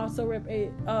 It can also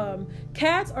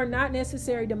cats are not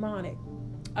necessarily demonic.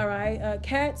 All right,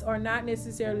 cats are not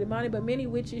necessarily demonic, but many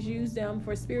witches use them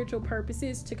for spiritual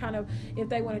purposes to kind of, if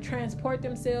they want to transport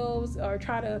themselves or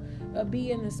try to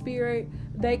be in the spirit,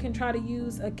 they can try to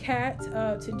use a cat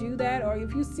to do that. Or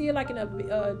if you see it like in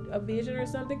a vision or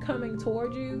something coming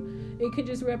toward you, it could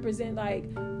just represent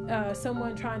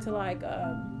someone trying to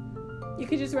it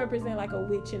could just represent like a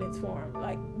witch in its form,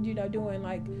 doing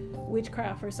like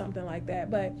witchcraft or something like that.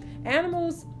 But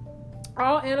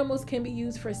all animals can be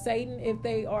used for Satan if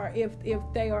they are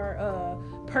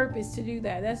purposed to do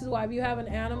that. This is why if you have an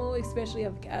animal, especially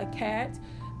a cat,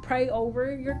 pray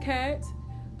over your cat.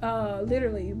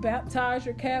 Literally baptize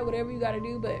your cat, whatever you got to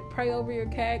do, but pray over your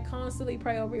cat. Constantly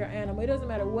pray over your animal. It doesn't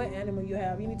matter what animal you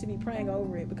have. You need to be praying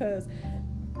over it, because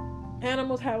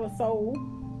animals have a soul.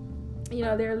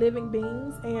 They're living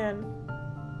beings, and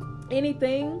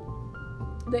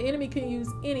the enemy can use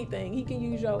anything. He can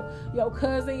use your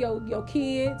cousin, your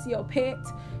kids, your pet.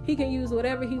 He can use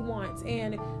whatever he wants.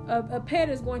 And a pet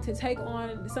is going to take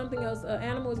on something else. An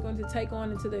animal is going to take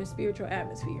on into their spiritual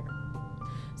atmosphere.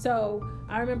 So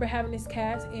I remember having this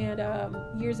cat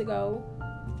and years ago,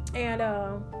 and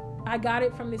I got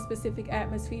it from this specific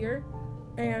atmosphere.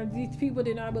 And these people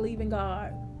did not believe in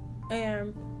God,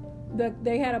 and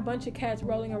they had a bunch of cats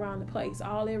rolling around the place,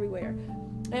 all everywhere.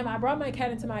 And I brought my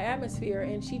cat into my atmosphere,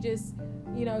 and she just,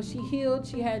 she healed.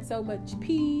 She had so much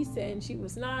peace, and she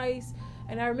was nice.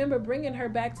 And I remember bringing her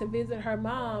back to visit her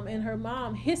mom, and her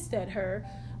mom hissed at her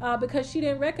because she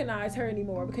didn't recognize her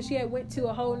anymore, because she had went to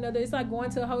it's like going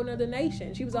to a whole nother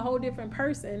nation. She was a whole different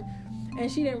person.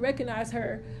 and she didn't recognize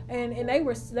her. And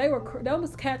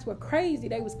those cats were crazy.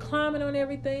 They was climbing on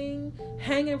everything,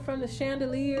 hanging from the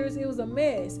chandeliers. It was a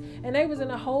mess, and they was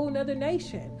in a whole nother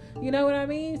nation. You know what I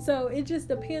mean? So it just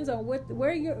depends on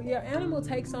where your animal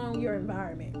takes on your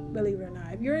environment. Believe it or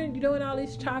not, if you're doing all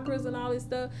these chakras and all this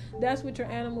stuff, that's what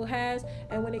your animal has.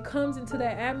 And when it comes into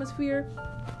that atmosphere,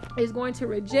 it's going to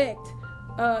reject.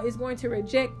 It's going to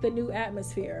reject the new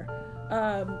atmosphere.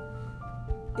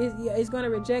 It's going to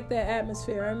reject that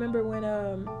atmosphere. I remember when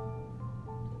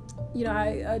I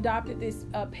adopted this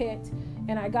pet,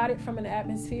 and I got it from an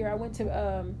atmosphere. I went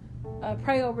to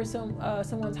pray over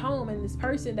someone's home, and this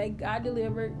person, they got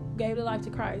delivered, gave their life to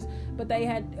Christ, but they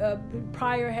had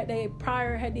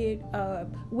prior did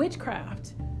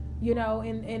witchcraft,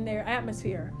 in their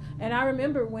atmosphere. And I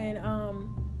remember when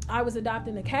I was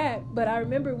adopting a cat, but I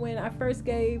remember when I first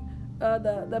gave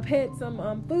the pet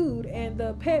some food, and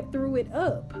the pet threw it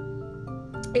up.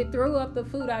 It threw up the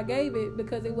food I gave it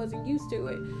because it wasn't used to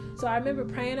it. So I remember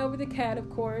praying over the cat, of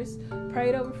course,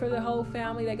 prayed over for the whole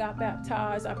family. They got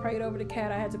baptized. I prayed over the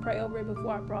cat. I had to pray over it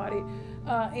before I brought it.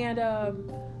 And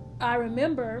I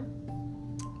remember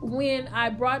when I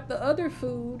brought the other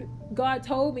food, God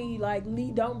told me,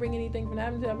 don't bring anything from the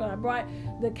atmosphere. But I brought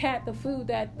the cat the food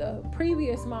that the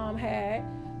previous mom had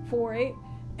for it.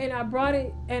 And I brought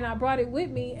it with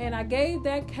me, and I brought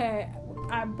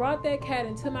that cat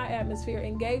into my atmosphere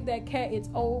and gave that cat its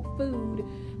old food,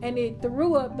 and it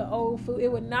threw up the old food.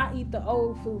 It would not eat the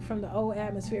old food from the old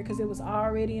atmosphere because it was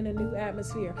already in a new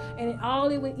atmosphere, and all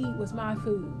it would eat was my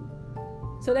food.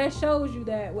 So that shows you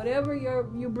that whatever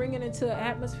you're bringing into an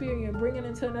atmosphere, you're bringing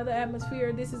into another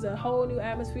atmosphere. This is a whole new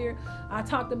atmosphere. I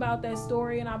talked about that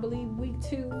story, and I believe week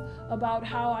 2, about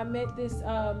how I met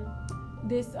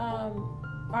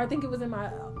I think it was in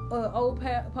my old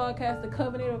podcast, The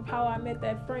Covenant, of how I met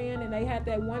that friend, and they had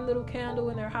that one little candle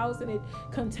in their house, and it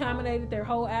contaminated their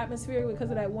whole atmosphere because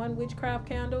of that one witchcraft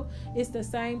candle. It's the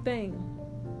same thing.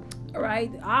 All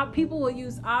right, people will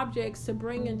use objects to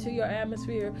bring into your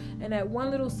atmosphere, and that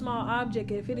one little small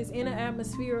object, if it is in an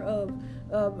atmosphere of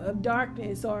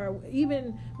darkness, or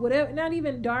even whatever, not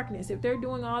even darkness, if they're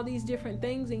doing all these different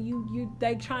things, and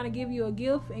they trying to give you a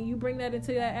gift, and you bring that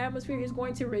into that atmosphere, it's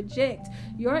going to reject.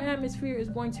 Your atmosphere is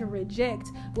going to reject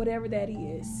whatever that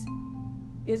is.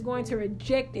 Is going to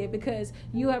reject it because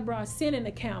you have brought sin in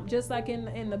the camp, just like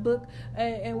in the book,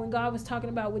 and when God was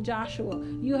talking about with Joshua,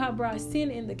 you have brought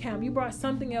sin in the camp. You brought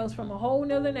something else from a whole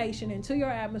nother nation into your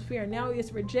atmosphere, and now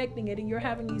it's rejecting it, and you're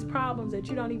having these problems that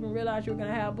you don't even realize you're going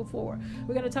to have before.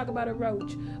 We're going to talk about a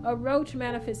roach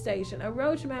manifestation. A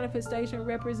roach manifestation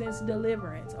represents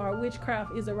deliverance, or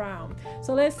witchcraft is around.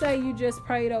 So let's say you just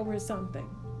prayed over something.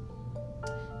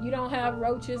 You don't have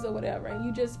roaches or whatever, and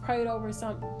you just prayed over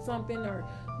something, or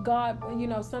God,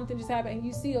 something just happened, and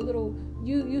you see a little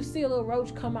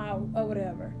roach come out or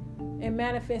whatever and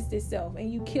manifest itself,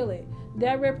 and you kill it.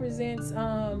 That represents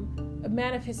a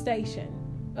manifestation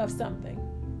of something.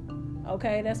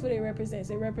 Okay, that's what it represents.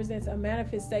 It represents a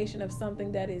manifestation of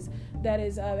something that has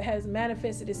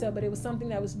manifested itself, but it was something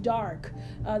that was dark,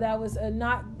 that was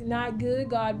not good.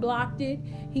 God blocked it.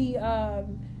 He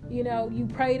you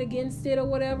prayed against it or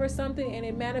whatever, something, and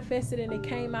it manifested and it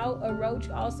came out. A roach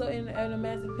also in a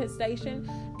manifestation.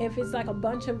 If it's like a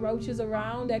bunch of roaches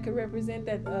around, that could represent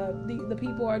that the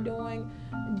people are doing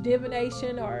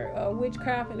divination or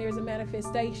witchcraft, and there's a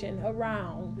manifestation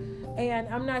around. And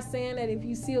I'm not saying that if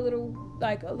you see a little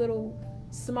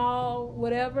small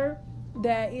whatever,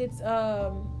 that it's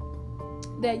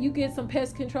that you get some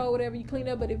pest control, whatever, you clean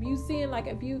up. But if you seeing,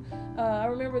 I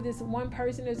remember this one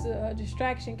person, there's a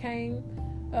distraction came,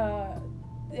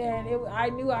 and I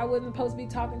knew I wasn't supposed to be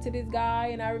talking to this guy,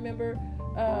 and I remember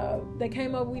they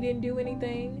came up, we didn't do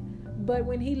anything, but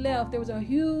when he left, there was a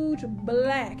huge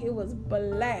black, it was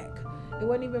black, it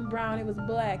wasn't even brown, it was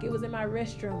black, it was in my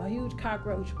restroom, a huge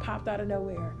cockroach popped out of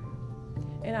nowhere,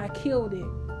 and I killed it,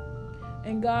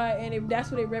 and that's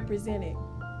what it represented.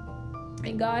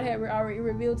 And God had already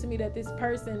revealed to me that this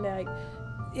person,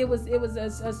 it was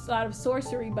a lot of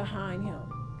sorcery behind him.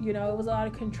 It was a lot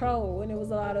of control, and it was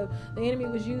a lot of, the enemy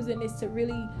was using this to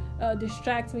really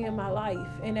distract me in my life.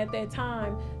 And at that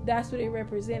time, that's what it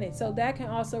represented. So that can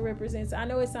also represent, I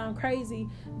know it sounds crazy,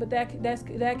 but that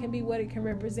can be what it can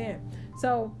represent.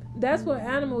 So that's what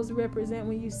animals represent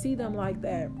when you see them like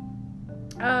that.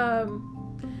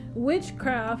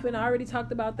 Witchcraft, and I already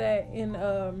talked about that in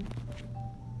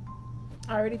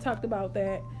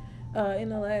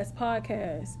the last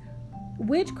podcast.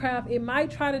 Witchcraft, it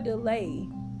might try to delay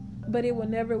but it will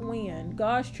never win.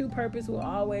 God's true purpose will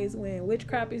always win.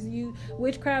 Witchcraft is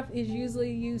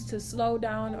usually used to slow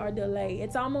down or delay.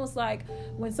 It's almost like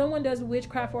when someone does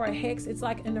witchcraft or a hex, it's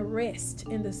like an arrest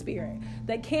in the spirit.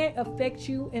 They can't affect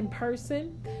you in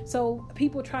person. So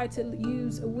people try to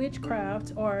use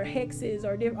witchcraft or hexes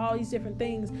or all these different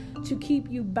things to keep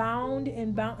you bound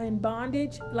in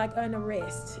bondage, like an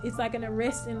arrest. It's like an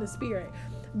arrest in the spirit.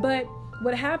 But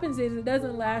what happens is it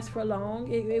doesn't last for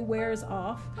long. It wears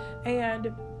off.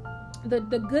 And the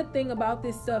good thing about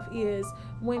this stuff is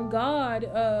when God,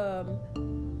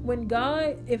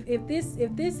 if this,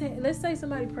 let's say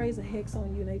somebody prays a hex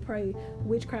on you and they pray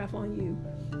witchcraft on you,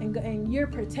 and you're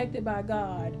protected by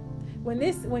God.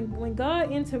 When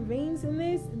God intervenes in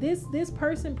this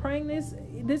person praying this,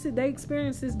 they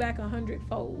experience this back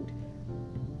 100-fold.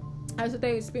 That's what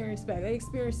they experienced back. They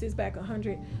experienced this back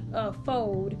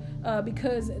 100-fold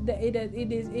because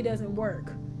it doesn't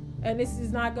work, and this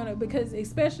is not gonna, because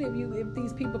especially if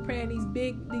these people praying these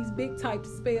big type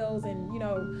spells and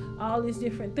all these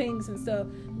different things and stuff.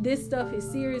 This stuff is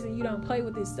serious, and you don't play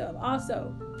with this stuff.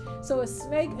 Also, so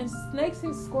snakes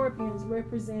and scorpions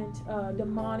represent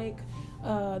demonic.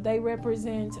 They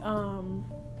represent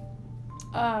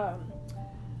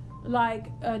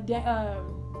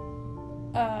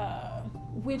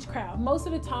witchcraft. Most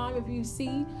of the time, if you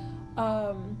see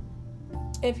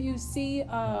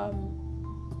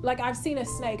like I've seen a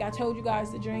snake. I told you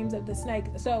guys the dreams of the snake.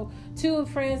 So 2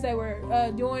 friends that were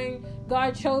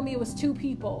God showed me it was 2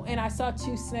 people, and I saw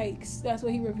 2 snakes. That's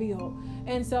what he revealed.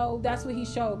 And so that's what he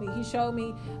showed me. He showed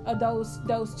me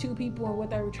those 2 people and what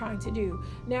they were trying to do.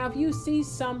 Now, if you see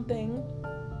something,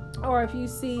 or if you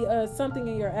see something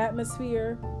in your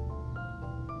atmosphere,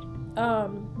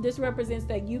 this represents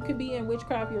that you could be in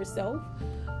witchcraft yourself,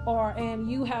 and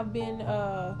you have been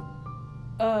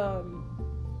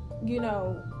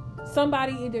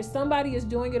somebody is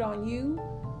doing it on you,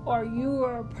 or you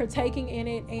are partaking in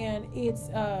it, and it's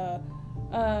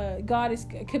God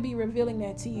could be revealing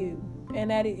that to you,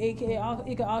 and that it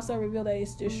could also reveal that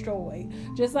it's destroyed.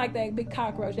 Just like that big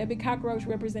cockroach. That big cockroach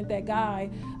represent that guy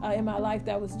in my life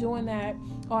that was doing that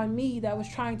on me, that was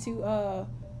trying to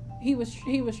it was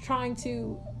trying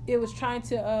to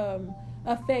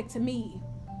affect me,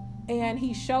 and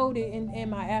he showed it in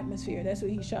my atmosphere. That's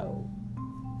what he showed.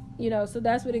 So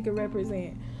that's what it could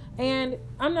represent. And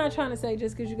I'm not trying to say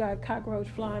just because you got a cockroach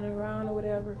flying around or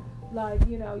whatever,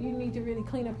 you need to really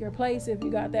clean up your place. If you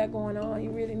got that going on,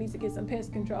 you really need to get some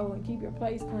pest control and keep your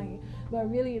place clean. But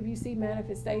really, if you see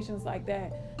manifestations like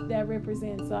that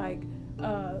represents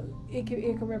it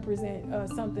could represent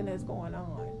something that's going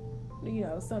on.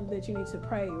 Something that you need to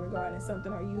pray regarding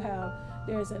something, or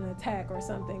there's an attack or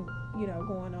something,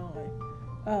 going on.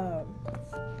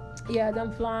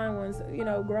 Them flying ones,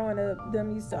 growing up,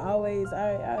 them used to always,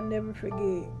 I never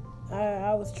forget.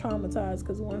 I was traumatized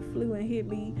because one flew and hit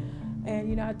me.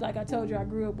 And, like I told you, I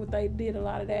grew up with, they did a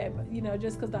lot of that. But,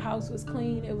 just because the house was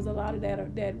clean, it was a lot of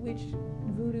that witch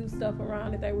voodoo stuff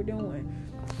around that they were doing.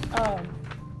 All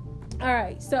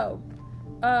right, so,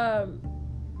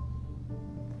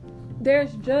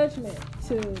 there's judgment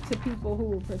to people who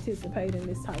will participate in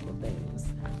this type of things.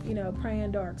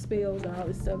 Praying dark spells and all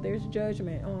this stuff. There's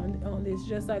judgment on this,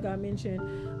 just like I mentioned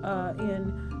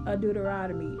in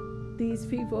Deuteronomy. These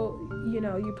people,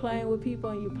 you're playing with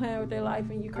people and you're playing with their life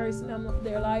and you're cursing them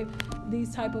their life.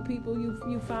 These type of people,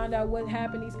 you find out what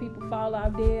happened. These people fall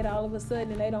out dead all of a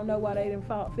sudden, and they don't know why they didn't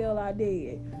fell out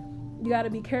dead. You got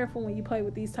to be careful when you play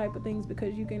with these type of things,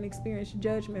 because you can experience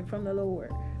judgment from the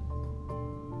Lord.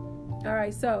 All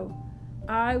right, so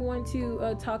I want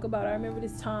to talk about. I remember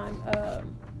this time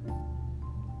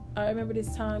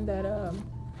that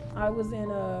I was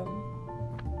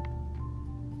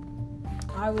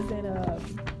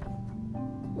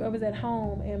at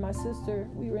home, and my sister,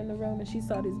 we were in the room, and she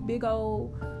saw this big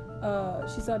old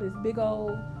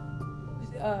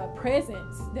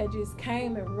presence that just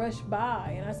came and rushed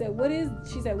by. And I said,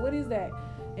 she said, what is that?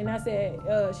 And I said,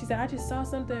 she said, I just saw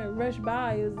something rush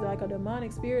by. It was like a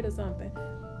demonic spirit or something,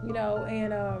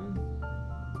 and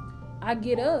I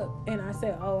get up and I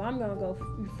said, I'm going to go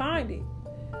find it.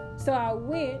 So I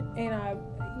went, and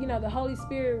the Holy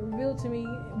Spirit revealed to me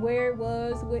where it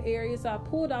was, what area. So I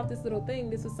pulled out this little thing.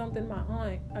 This was something my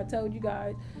aunt, I told you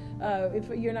guys, if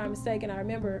you're not mistaken, I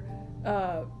remember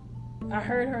I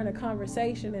heard her in a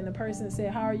conversation, and the person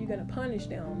said, how are you going to punish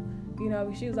them?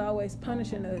 She was always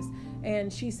punishing us.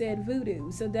 And she said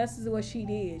voodoo. So that's what she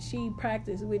did. She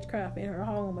practiced witchcraft in her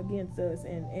home against us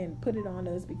and put it on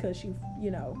us, because she,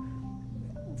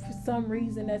 for some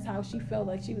reason, that's how she felt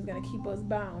like she was going to keep us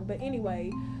bound. But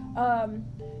anyway,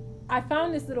 I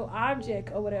found this little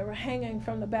object or whatever hanging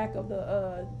from the back of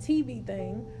the TV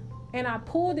thing, and I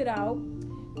pulled it out,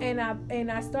 and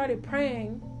I started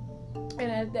praying.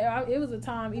 And it was a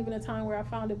time where I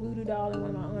found a voodoo doll in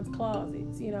one of my aunt's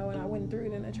closets, and I went and threw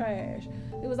it in the trash.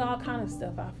 It was all kind of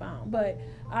stuff I found. But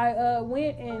I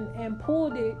went and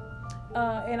pulled it,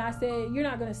 and I said, you're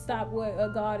not going to stop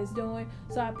what God is doing.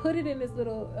 So I put it in this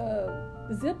little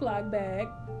Ziploc bag.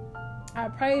 I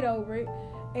prayed over it,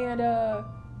 and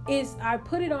I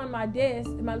put it on my desk,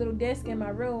 my little desk in my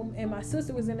room, and my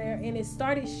sister was in there, and it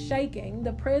started shaking.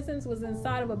 The presence was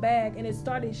inside of a bag, and it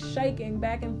started shaking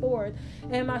back and forth.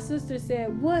 And my sister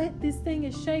said, "What? This thing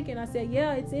is shaking." I said,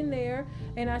 "Yeah, it's in there."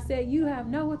 And I said, "You have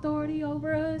no authority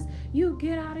over us. You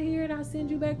get out of here, and I'll send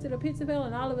you back to the pits of hell."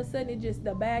 And all of a sudden,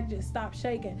 the bag just stopped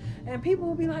shaking. And people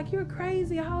will be like, "You're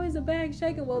crazy. How is a bag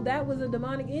shaking?" Well, that was a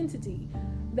demonic entity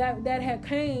that had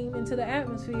came into the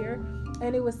atmosphere.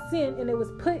 And it was sent, and it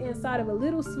was put inside of a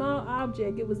little small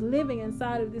object. It was living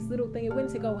inside of this little thing. It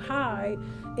went to go hide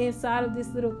inside of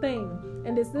this little thing.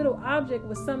 And this little object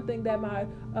was something that my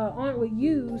aunt would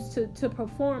use to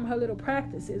perform her little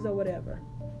practices or whatever.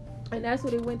 And that's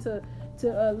what it went to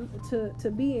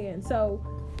be in. So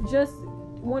just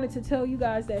wanted to tell you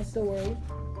guys that story.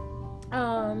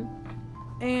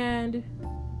 And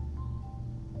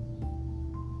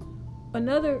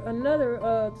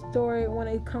Another story when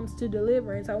it comes to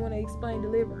deliverance. I want to explain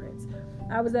deliverance.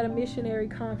 I was at a missionary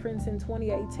conference in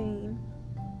 2018,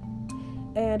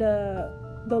 and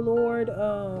the Lord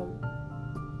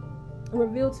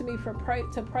revealed to me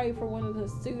to pray for one of the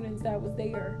students that was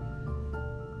there,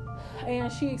 and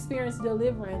she experienced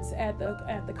deliverance at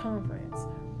the conference,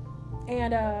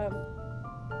 and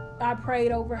I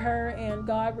prayed over her, and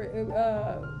God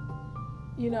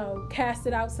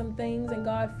casted out some things, and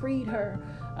God freed her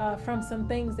from some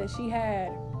things that she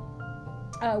had,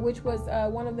 which was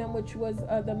one of them, which was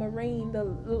the marine, the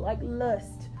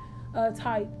lust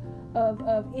type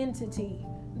of entity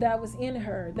that was in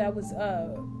her, that was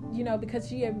because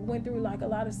she had went through a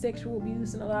lot of sexual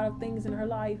abuse and a lot of things in her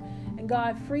life, and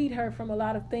God freed her from a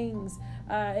lot of things,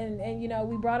 and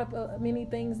we brought up many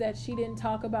things that she didn't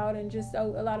talk about, and just a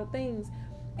lot of things.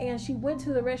 And she went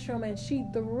to the restroom and she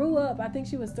threw up. I think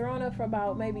she was throwing up for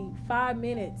about maybe 5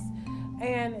 minutes.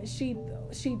 And she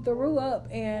threw up,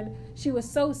 and she was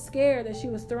so scared that she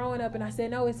was throwing up. And I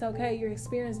said, "No, it's okay. You're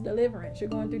experiencing deliverance. You're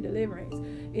going through deliverance.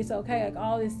 It's okay.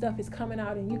 All this stuff is coming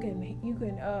out, and you can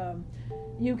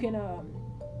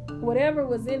whatever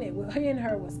was in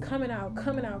her was coming out.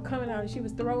 And she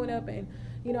was throwing up, and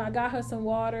I got her some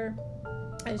water.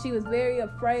 And she was very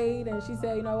afraid, and she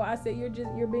said, I said,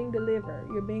 you're being delivered.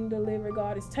 You're being delivered.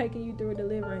 God is taking you through a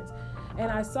deliverance. And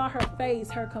I saw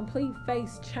her complete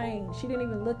face change. She didn't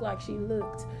even look like she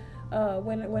looked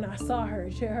when I saw her.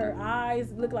 Her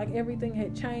eyes looked like everything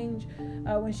had changed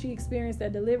when she experienced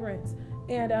that deliverance.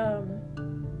 And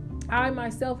I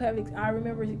myself I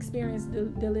remember experienced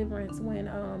deliverance when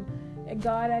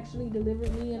God actually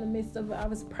delivered me in the midst of, I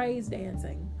was praise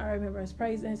dancing. I remember I was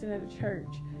praise dancing at a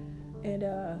church. And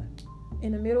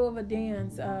in the middle of a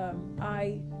dance,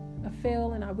 I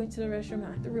fell, and I went to the restroom, and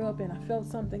I threw up, and I felt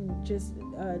something just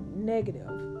negative,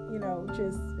 I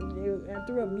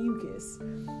threw up mucus,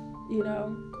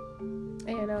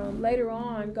 And later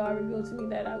on, God revealed to me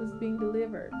that I was being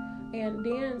delivered. And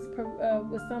dance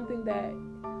was something that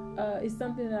is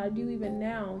something that I do even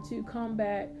now to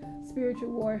combat spiritual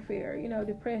warfare,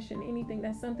 depression, anything.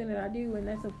 That's something that I do, and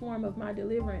that's a form of my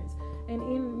deliverance.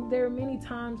 And there are many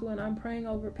times when I'm praying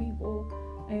over people,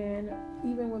 and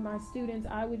even with my students,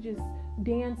 I would just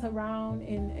dance around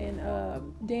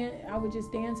I would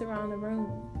just dance around the room,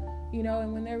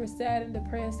 and when they were sad and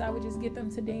depressed, I would just get them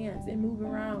to dance and move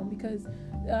around, because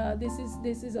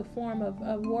this is a form of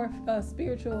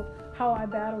spiritual, how I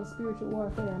battle spiritual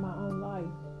warfare in my own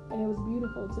life. And it was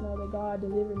beautiful to know that God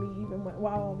delivered me even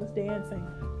while I was dancing,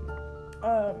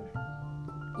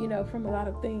 from a lot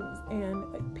of things.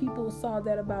 And people saw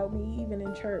that about me even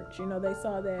in church. They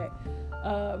saw that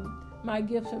my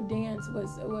gift of dance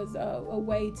was a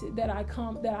way that I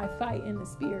fight in the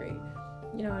spirit.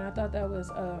 And I thought that was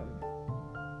a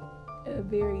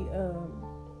very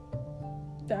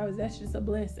that's just a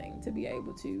blessing to be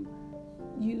able to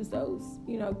use those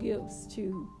gifts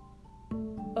to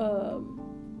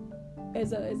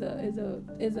as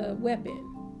a weapon,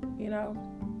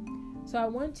 So I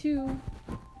want to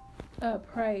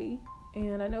pray,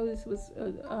 and I know this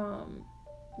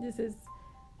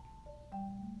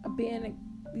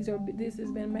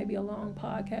has been maybe a long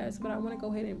podcast, but I want to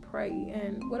go ahead and pray.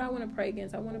 And what I want to pray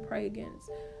against,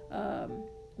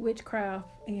 witchcraft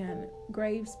and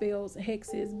grave spells,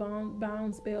 hexes,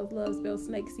 bound spells, love spells,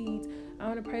 snake seeds. I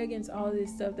want to pray against all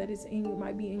this stuff that is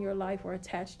might be in your life or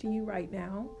attached to you right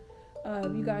now.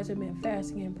 If you guys have been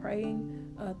fasting and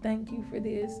praying, thank you for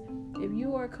this. If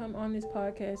you are come on this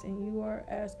podcast and you are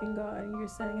asking God and you're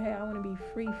saying, hey, I want to be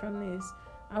free from this,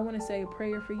 I want to say a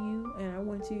prayer for you, and I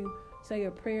want to say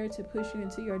a prayer to push you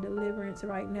into your deliverance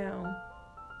right now.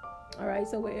 All right,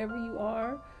 so wherever you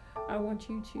are, I want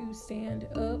you to stand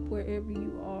up wherever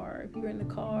you are. If you're in the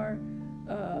car,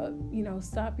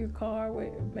 stop your car,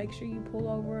 make sure you pull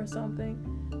over or something.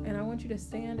 And I want you to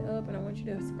stand up and I want you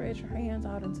to spread your hands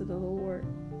out into the Lord.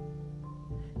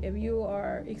 If you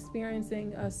are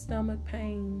experiencing stomach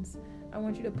pains, I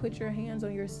want you to put your hands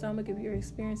on your stomach. If you're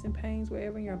experiencing pains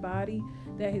wherever in your body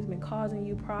that has been causing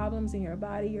you problems in your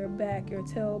body, your back, your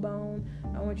tailbone,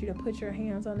 I want you to put your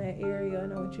hands on that area,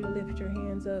 and I want you to lift your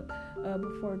hands up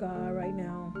before God right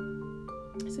now.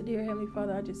 So, dear Heavenly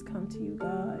Father, I just come to you,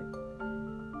 God.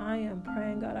 I am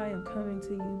praying, God. I am coming to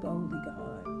you boldly,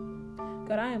 God.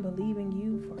 God, I am believing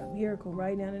you for a miracle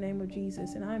right now in the name of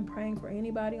Jesus. And I'm praying for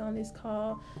anybody on this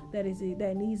call that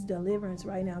needs deliverance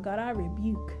right now. God, I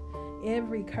rebuke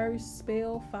every curse,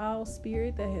 spell, foul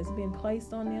spirit that has been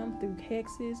placed on them through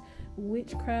hexes,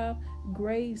 witchcraft,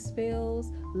 grave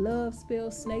spells, love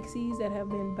spells, snake seeds that have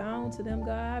been bound to them,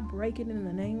 God, I break it in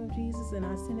the name of Jesus and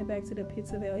I send it back to the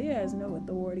pits of hell. It has no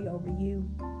authority over you.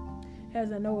 It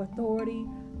has no authority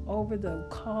over the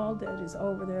call that is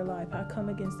over their life. I come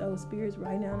against those spirits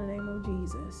right now in the name of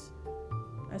Jesus.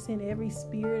 I send every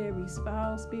spirit, every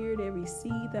foul spirit, every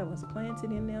seed that was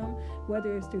planted in them,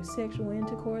 whether it's through sexual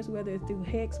intercourse, whether it's through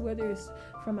hex, whether it's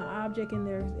from an object in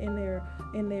their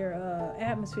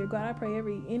atmosphere. God, I pray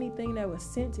anything that was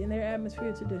sent in their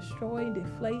atmosphere to destroy,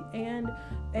 deflate, and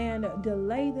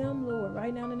delay them, Lord,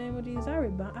 right now in the name of Jesus.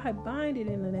 I bind it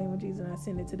in the name of Jesus and I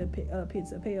send it to the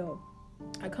pits of hell.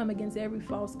 I come against every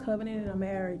false covenant in a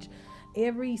marriage.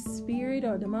 Every spirit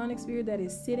or demonic spirit that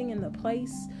is sitting in the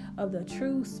place of the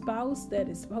true spouse that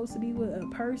is supposed to be with a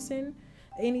person,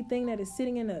 anything that is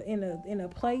sitting in a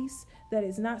place that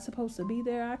is not supposed to be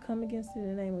there, I come against it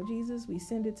in the name of Jesus. We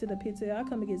send it to the pits. I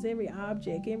come against every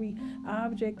object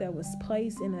that was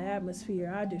placed in the atmosphere.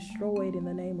 I destroy it in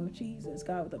the name of Jesus.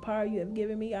 God, with the power you have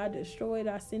given me, I destroy it.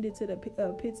 I send it to the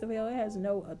pits of hell. It has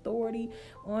no authority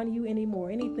on you anymore.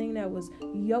 Anything that was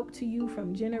yoked to you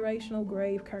from generational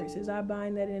grave curses, I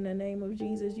bind that in the name of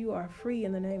Jesus. You are free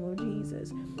in the name of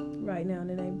Jesus right now in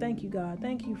the name. Thank you, God.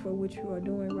 Thank you for what you are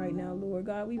doing right now, Lord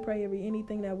God. We pray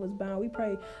anything that was bound.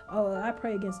 I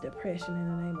pray against depression in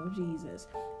the name of Jesus.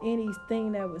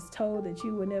 Anything that was told that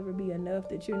you would never be enough,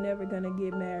 that you're never going to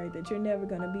get married, that you're never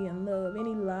going to be in love,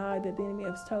 any lie that the enemy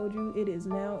has told you, it is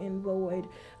now in void.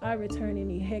 I return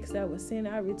any hex that was sent.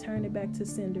 I return it back to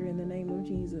sender in the name of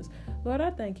Jesus. Lord,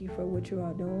 I thank you for what you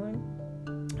are doing.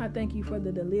 I thank you for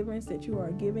the deliverance that you are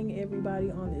giving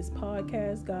everybody on this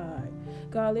podcast, God.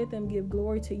 God, let them give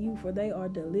glory to you, for they are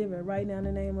delivered right now in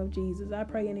the name of Jesus. I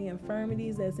pray any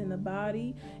infirmities that's in the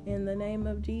body, in the name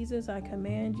of Jesus, I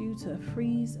command you to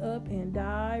freeze up and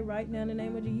die right now in the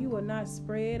name of Jesus. You will not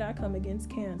spread. I come against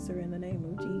cancer in the name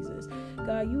of Jesus.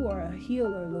 God, you are a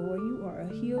healer, Lord. You are a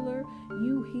healer.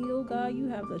 You heal, God. You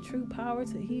have the true power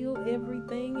to heal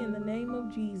everything in the name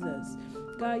of Jesus.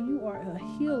 God, you are a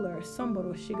healer.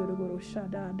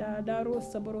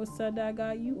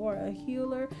 God, you are a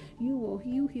healer.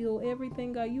 You heal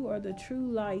everything. God, you are the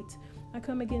true light. I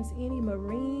come against any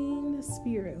marine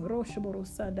spirit, water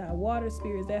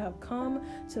spirits that have come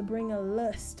to bring a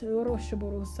lust.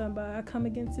 I come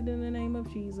against it in the name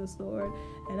of Jesus, Lord.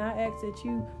 And I ask that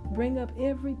you bring up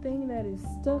everything that is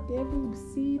stuck, every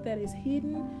seed that is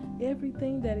hidden,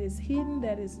 everything that is hidden,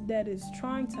 that is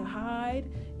trying to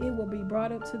hide. It will be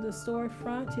brought up to the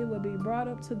storefront. It will be brought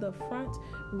up to the front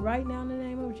right now in the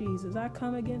name of Jesus. I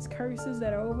come against curses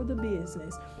that are over the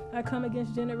business. I come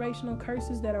against generational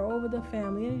curses that are over the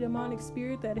family. Any demonic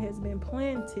spirit that has been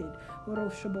planted,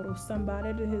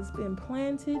 somebody that has been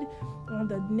planted on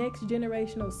the next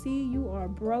generational seed, you are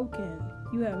broken.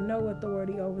 You have no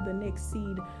authority over the next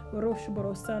seed.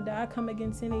 I come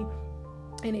against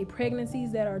any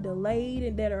pregnancies that are delayed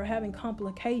and that are having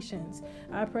complications.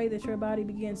 I pray that your body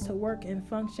begins to work and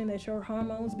function, that your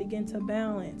hormones begin to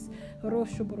balance.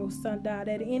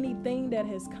 That anything that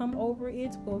has come over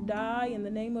it will die in the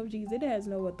name of Jesus. It has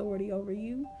no authority over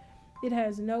you. It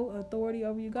has no authority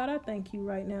over you. God, I thank you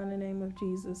right now in the name of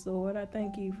Jesus, Lord. I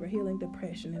thank you for healing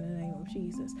depression in the name of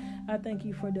Jesus. I thank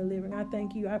you for delivering. I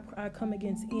thank you. I come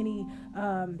against any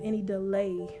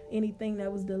delay, anything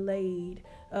that was delayed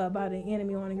by the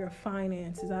enemy on your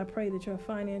finances. I pray that your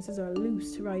finances are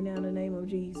loosed right now in the name of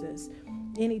Jesus.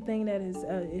 anything that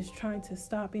is trying to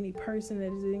stop any person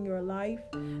that is in your life,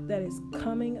 that is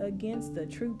coming against the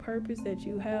true purpose that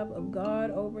you have of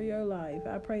God over your life.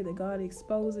 I pray that God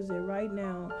exposes it right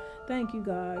now. Thank you,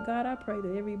 God. God, I pray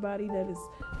that everybody that is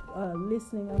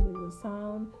listening under the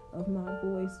sound of my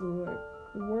voice, Lord,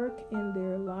 work in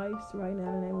their lives right now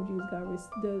in the name of Jesus, God.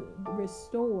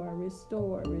 Restore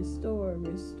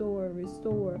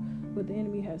what the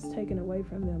enemy has taken away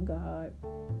from them, God.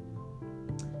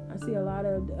 I see a lot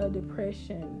of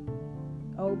depression,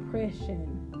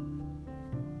 oppression.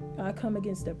 I come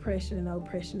against depression and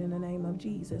oppression in the name of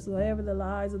Jesus. Whatever the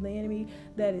lies of the enemy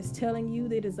that is telling you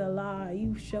that is a lie,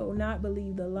 you shall not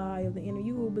believe the lie of the enemy.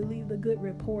 You will believe the good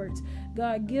report.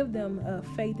 God, give them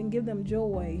faith and give them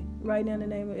joy right now in the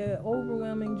name of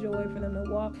overwhelming joy for them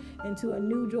to walk into a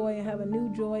new joy and have a new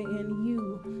joy in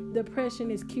you.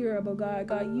 Depression is curable, God.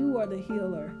 God, you are the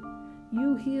healer.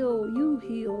 You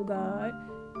heal, God.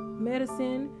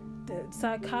 Medicine, the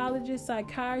psychologists,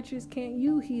 psychiatrists, can't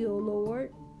you heal,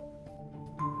 Lord?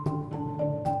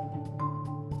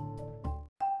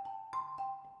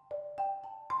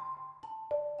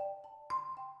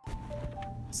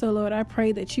 So, Lord, I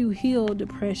pray that you heal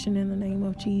depression in the name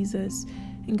of Jesus.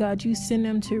 And God, you send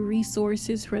them to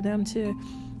resources for them to,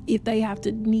 if they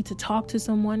need to talk to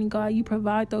someone, God, you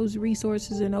provide those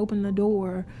resources and open the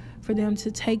door for them to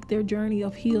take their journey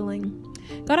of healing.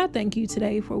 God, I thank you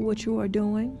today for what you are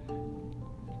doing.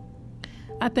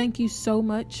 I thank you so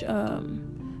much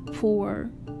for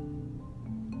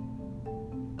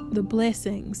the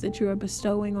blessings that you are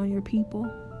bestowing on your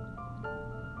people.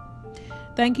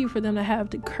 Thank you for them to have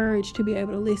the courage to be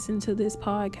able to listen to this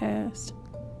podcast.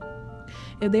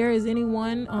 If there is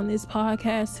anyone on this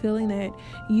podcast feeling that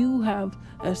you have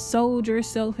sold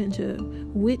yourself into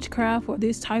witchcraft or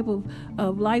this type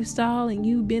of lifestyle and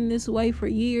you've been this way for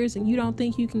years and you don't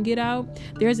think you can get out,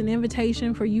 there's an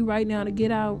invitation for you right now to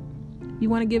get out. You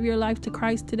want to give your life to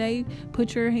Christ today?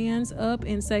 Put your hands up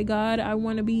and say, God, I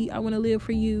want to live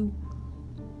for you.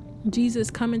 Jesus,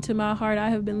 come into my heart.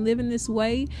 I have been living this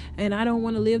way and I don't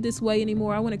want to live this way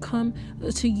anymore. I want to come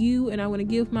to you and I want to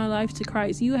give my life to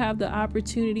Christ. You have the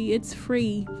opportunity. It's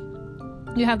free.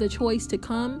 You have the choice to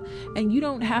come, and you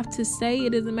don't have to stay.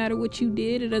 It doesn't matter what you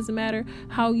did. It doesn't matter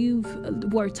how you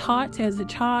were taught as a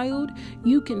child.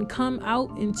 You can come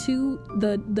out into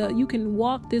you can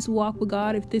walk this walk with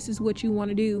God if this is what you want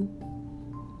to do.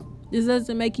 This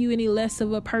doesn't make you any less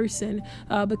of a person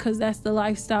because that's the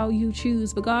lifestyle you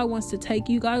choose. But God wants to take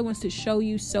you. God wants to show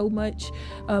you so much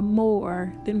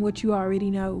more than what you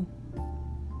already know.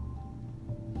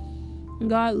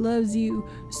 God loves you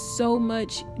so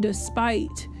much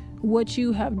despite what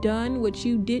you have done, what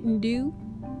you didn't do,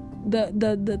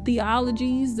 the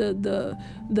theologies,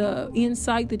 the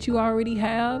insight that you already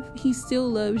have. He still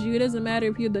loves you. It doesn't matter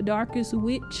if you're the darkest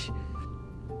witch.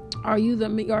 You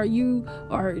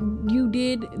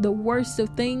did the worst of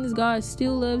things. God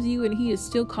still loves you and he is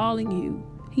still calling you.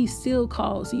 He still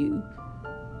calls you.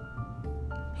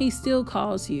 He still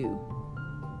calls you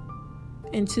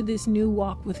into this new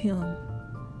walk with him.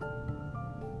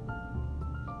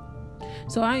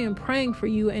 So I am praying for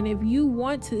you. And if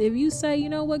you say, you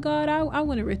know what, God, I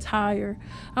want to retire.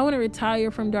 I want to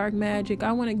retire from dark magic.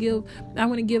 I want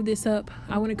to give this up.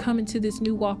 I want to come into this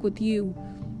new walk with you.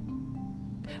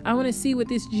 I want to see what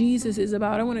this Jesus is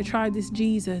about. I want to try this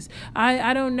Jesus.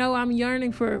 I don't know. I'm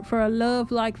yearning for a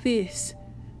love like this.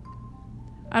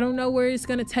 I don't know where it's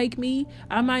going to take me.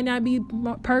 I might not be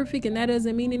perfect and that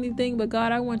doesn't mean anything, but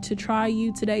God, I want to try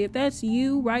you today. If that's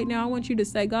you right now, I want you to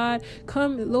say, God,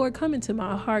 Lord, come into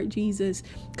my heart, Jesus.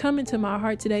 Come into my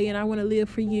heart today and I want to live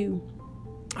for you.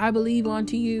 I believe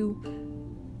onto you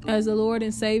as the Lord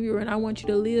and Savior, and I want you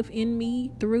to live in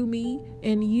me, through me,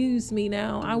 and use me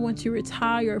now. I want to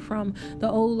retire from the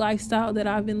old lifestyle that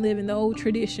I've been living, the old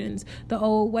traditions, the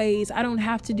old ways. I don't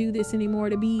have to do this anymore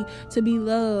to be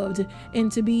loved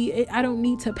and I don't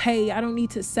need to pay. I don't need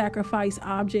to sacrifice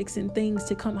objects and things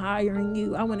to come higher in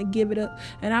you. I want to give it up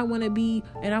and I want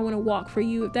to walk for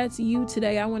you. If that's you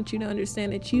today, I want you to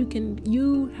understand that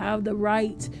you have the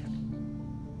right.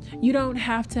 You don't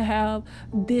have to have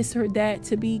this or that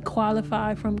to be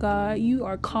qualified from God. You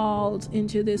are called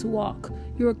into this walk.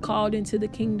 You're called into the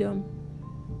kingdom.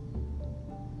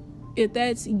 If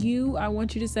that's you, I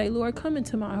want you to say, Lord, come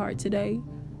into my heart today.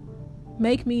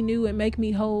 Make me new and make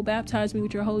me whole. Baptize me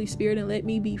with your Holy Spirit and let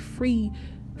me be free.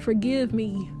 Forgive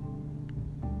me.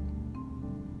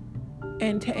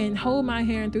 And hold my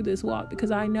hand through this walk,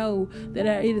 because I know that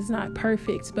it is not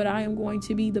perfect, but I am going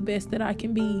to be the best that I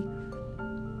can be.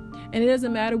 And it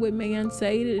doesn't matter what man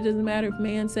say. It doesn't matter if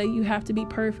man say you have to be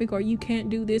perfect or you can't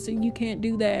do this or you can't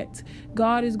do that.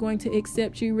 God is going to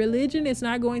accept you. Religion is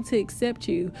not going to accept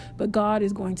you, but God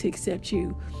is going to accept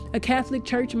you. A Catholic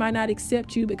church might not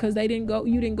accept you because you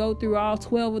didn't go through all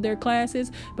 12 of their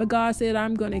classes, but God said,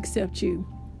 I'm going to accept you.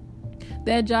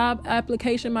 That job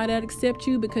application might not accept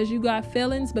you because you got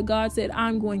felons, but God said,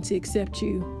 I'm going to accept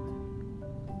you.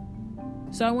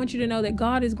 So I want you to know that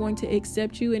God is going to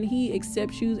accept you, and He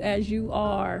accepts you as you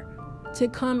are, to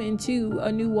come into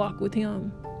a new walk with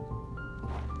Him.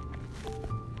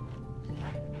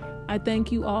 I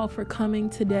thank you all for coming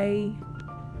today.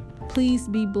 Please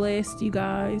be blessed, you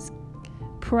guys.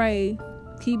 Pray.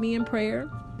 Keep me in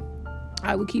prayer.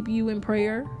 I will keep you in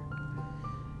prayer.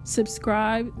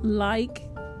 Subscribe, like,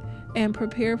 and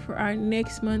prepare for our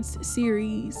next month's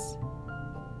series.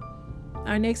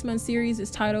 Our next month's series is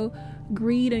titled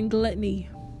Greed and Gluttony.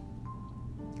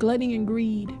 Gluttony and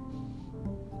greed.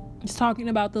 It's talking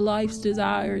about the life's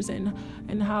desires and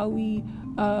how we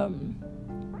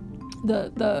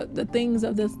the things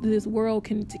of this world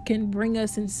can bring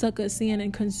us and suck us in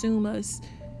and consume us,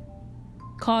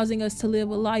 causing us to live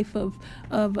a life of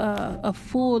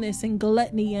fullness and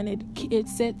gluttony, and it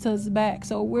sets us back.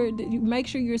 So make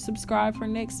sure you're subscribed for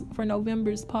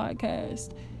November's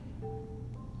podcast.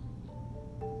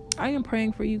 I am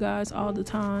praying for you guys all the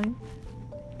time,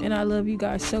 and I love you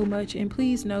guys so much. And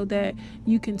please know that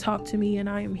you can talk to me, and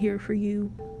I am here for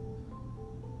you.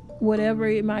 Whatever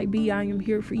it might be, I am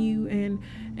here for you. And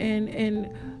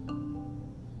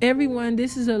everyone,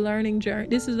 this is a learning journey.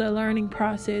 This is a learning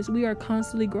process. We are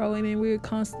constantly growing, and we are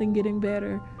constantly getting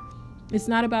better. It's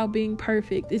not about being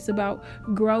perfect. It's about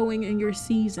growing in your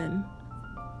season.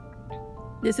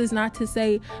 This is not to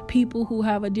say people who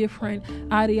have a different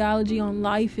ideology on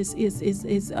life is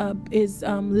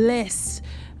less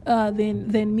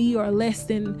than me or less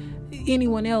than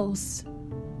anyone else.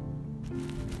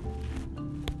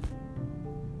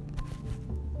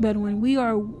 But when we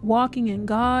are walking in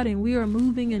God and we are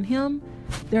moving in Him,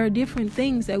 there are different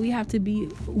things that we have to be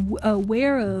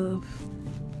aware of.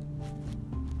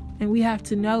 And we have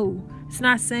to know. It's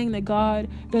not saying that God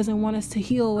doesn't want us to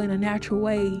heal in a natural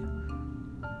way.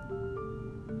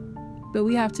 But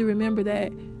we have to remember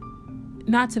that,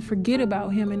 not to forget about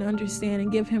Him and understand and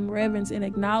give Him reverence and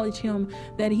acknowledge Him,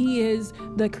 that He is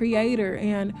the Creator.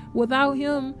 And without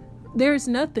Him, there's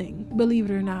nothing, believe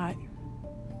it or not.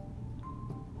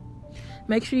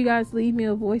 Make sure you guys leave me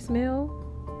a voicemail.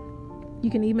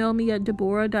 You can email me at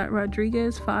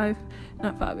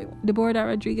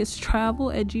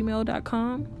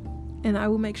Deborah.Rodriguez@gmail.com, and I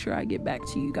will make sure I get back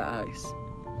to you guys.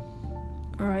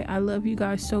 All right. I love you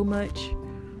guys so much,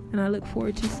 and I look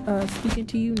forward to speaking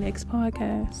to you next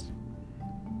podcast.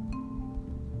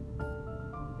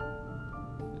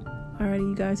 All right,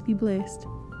 you guys, be blessed.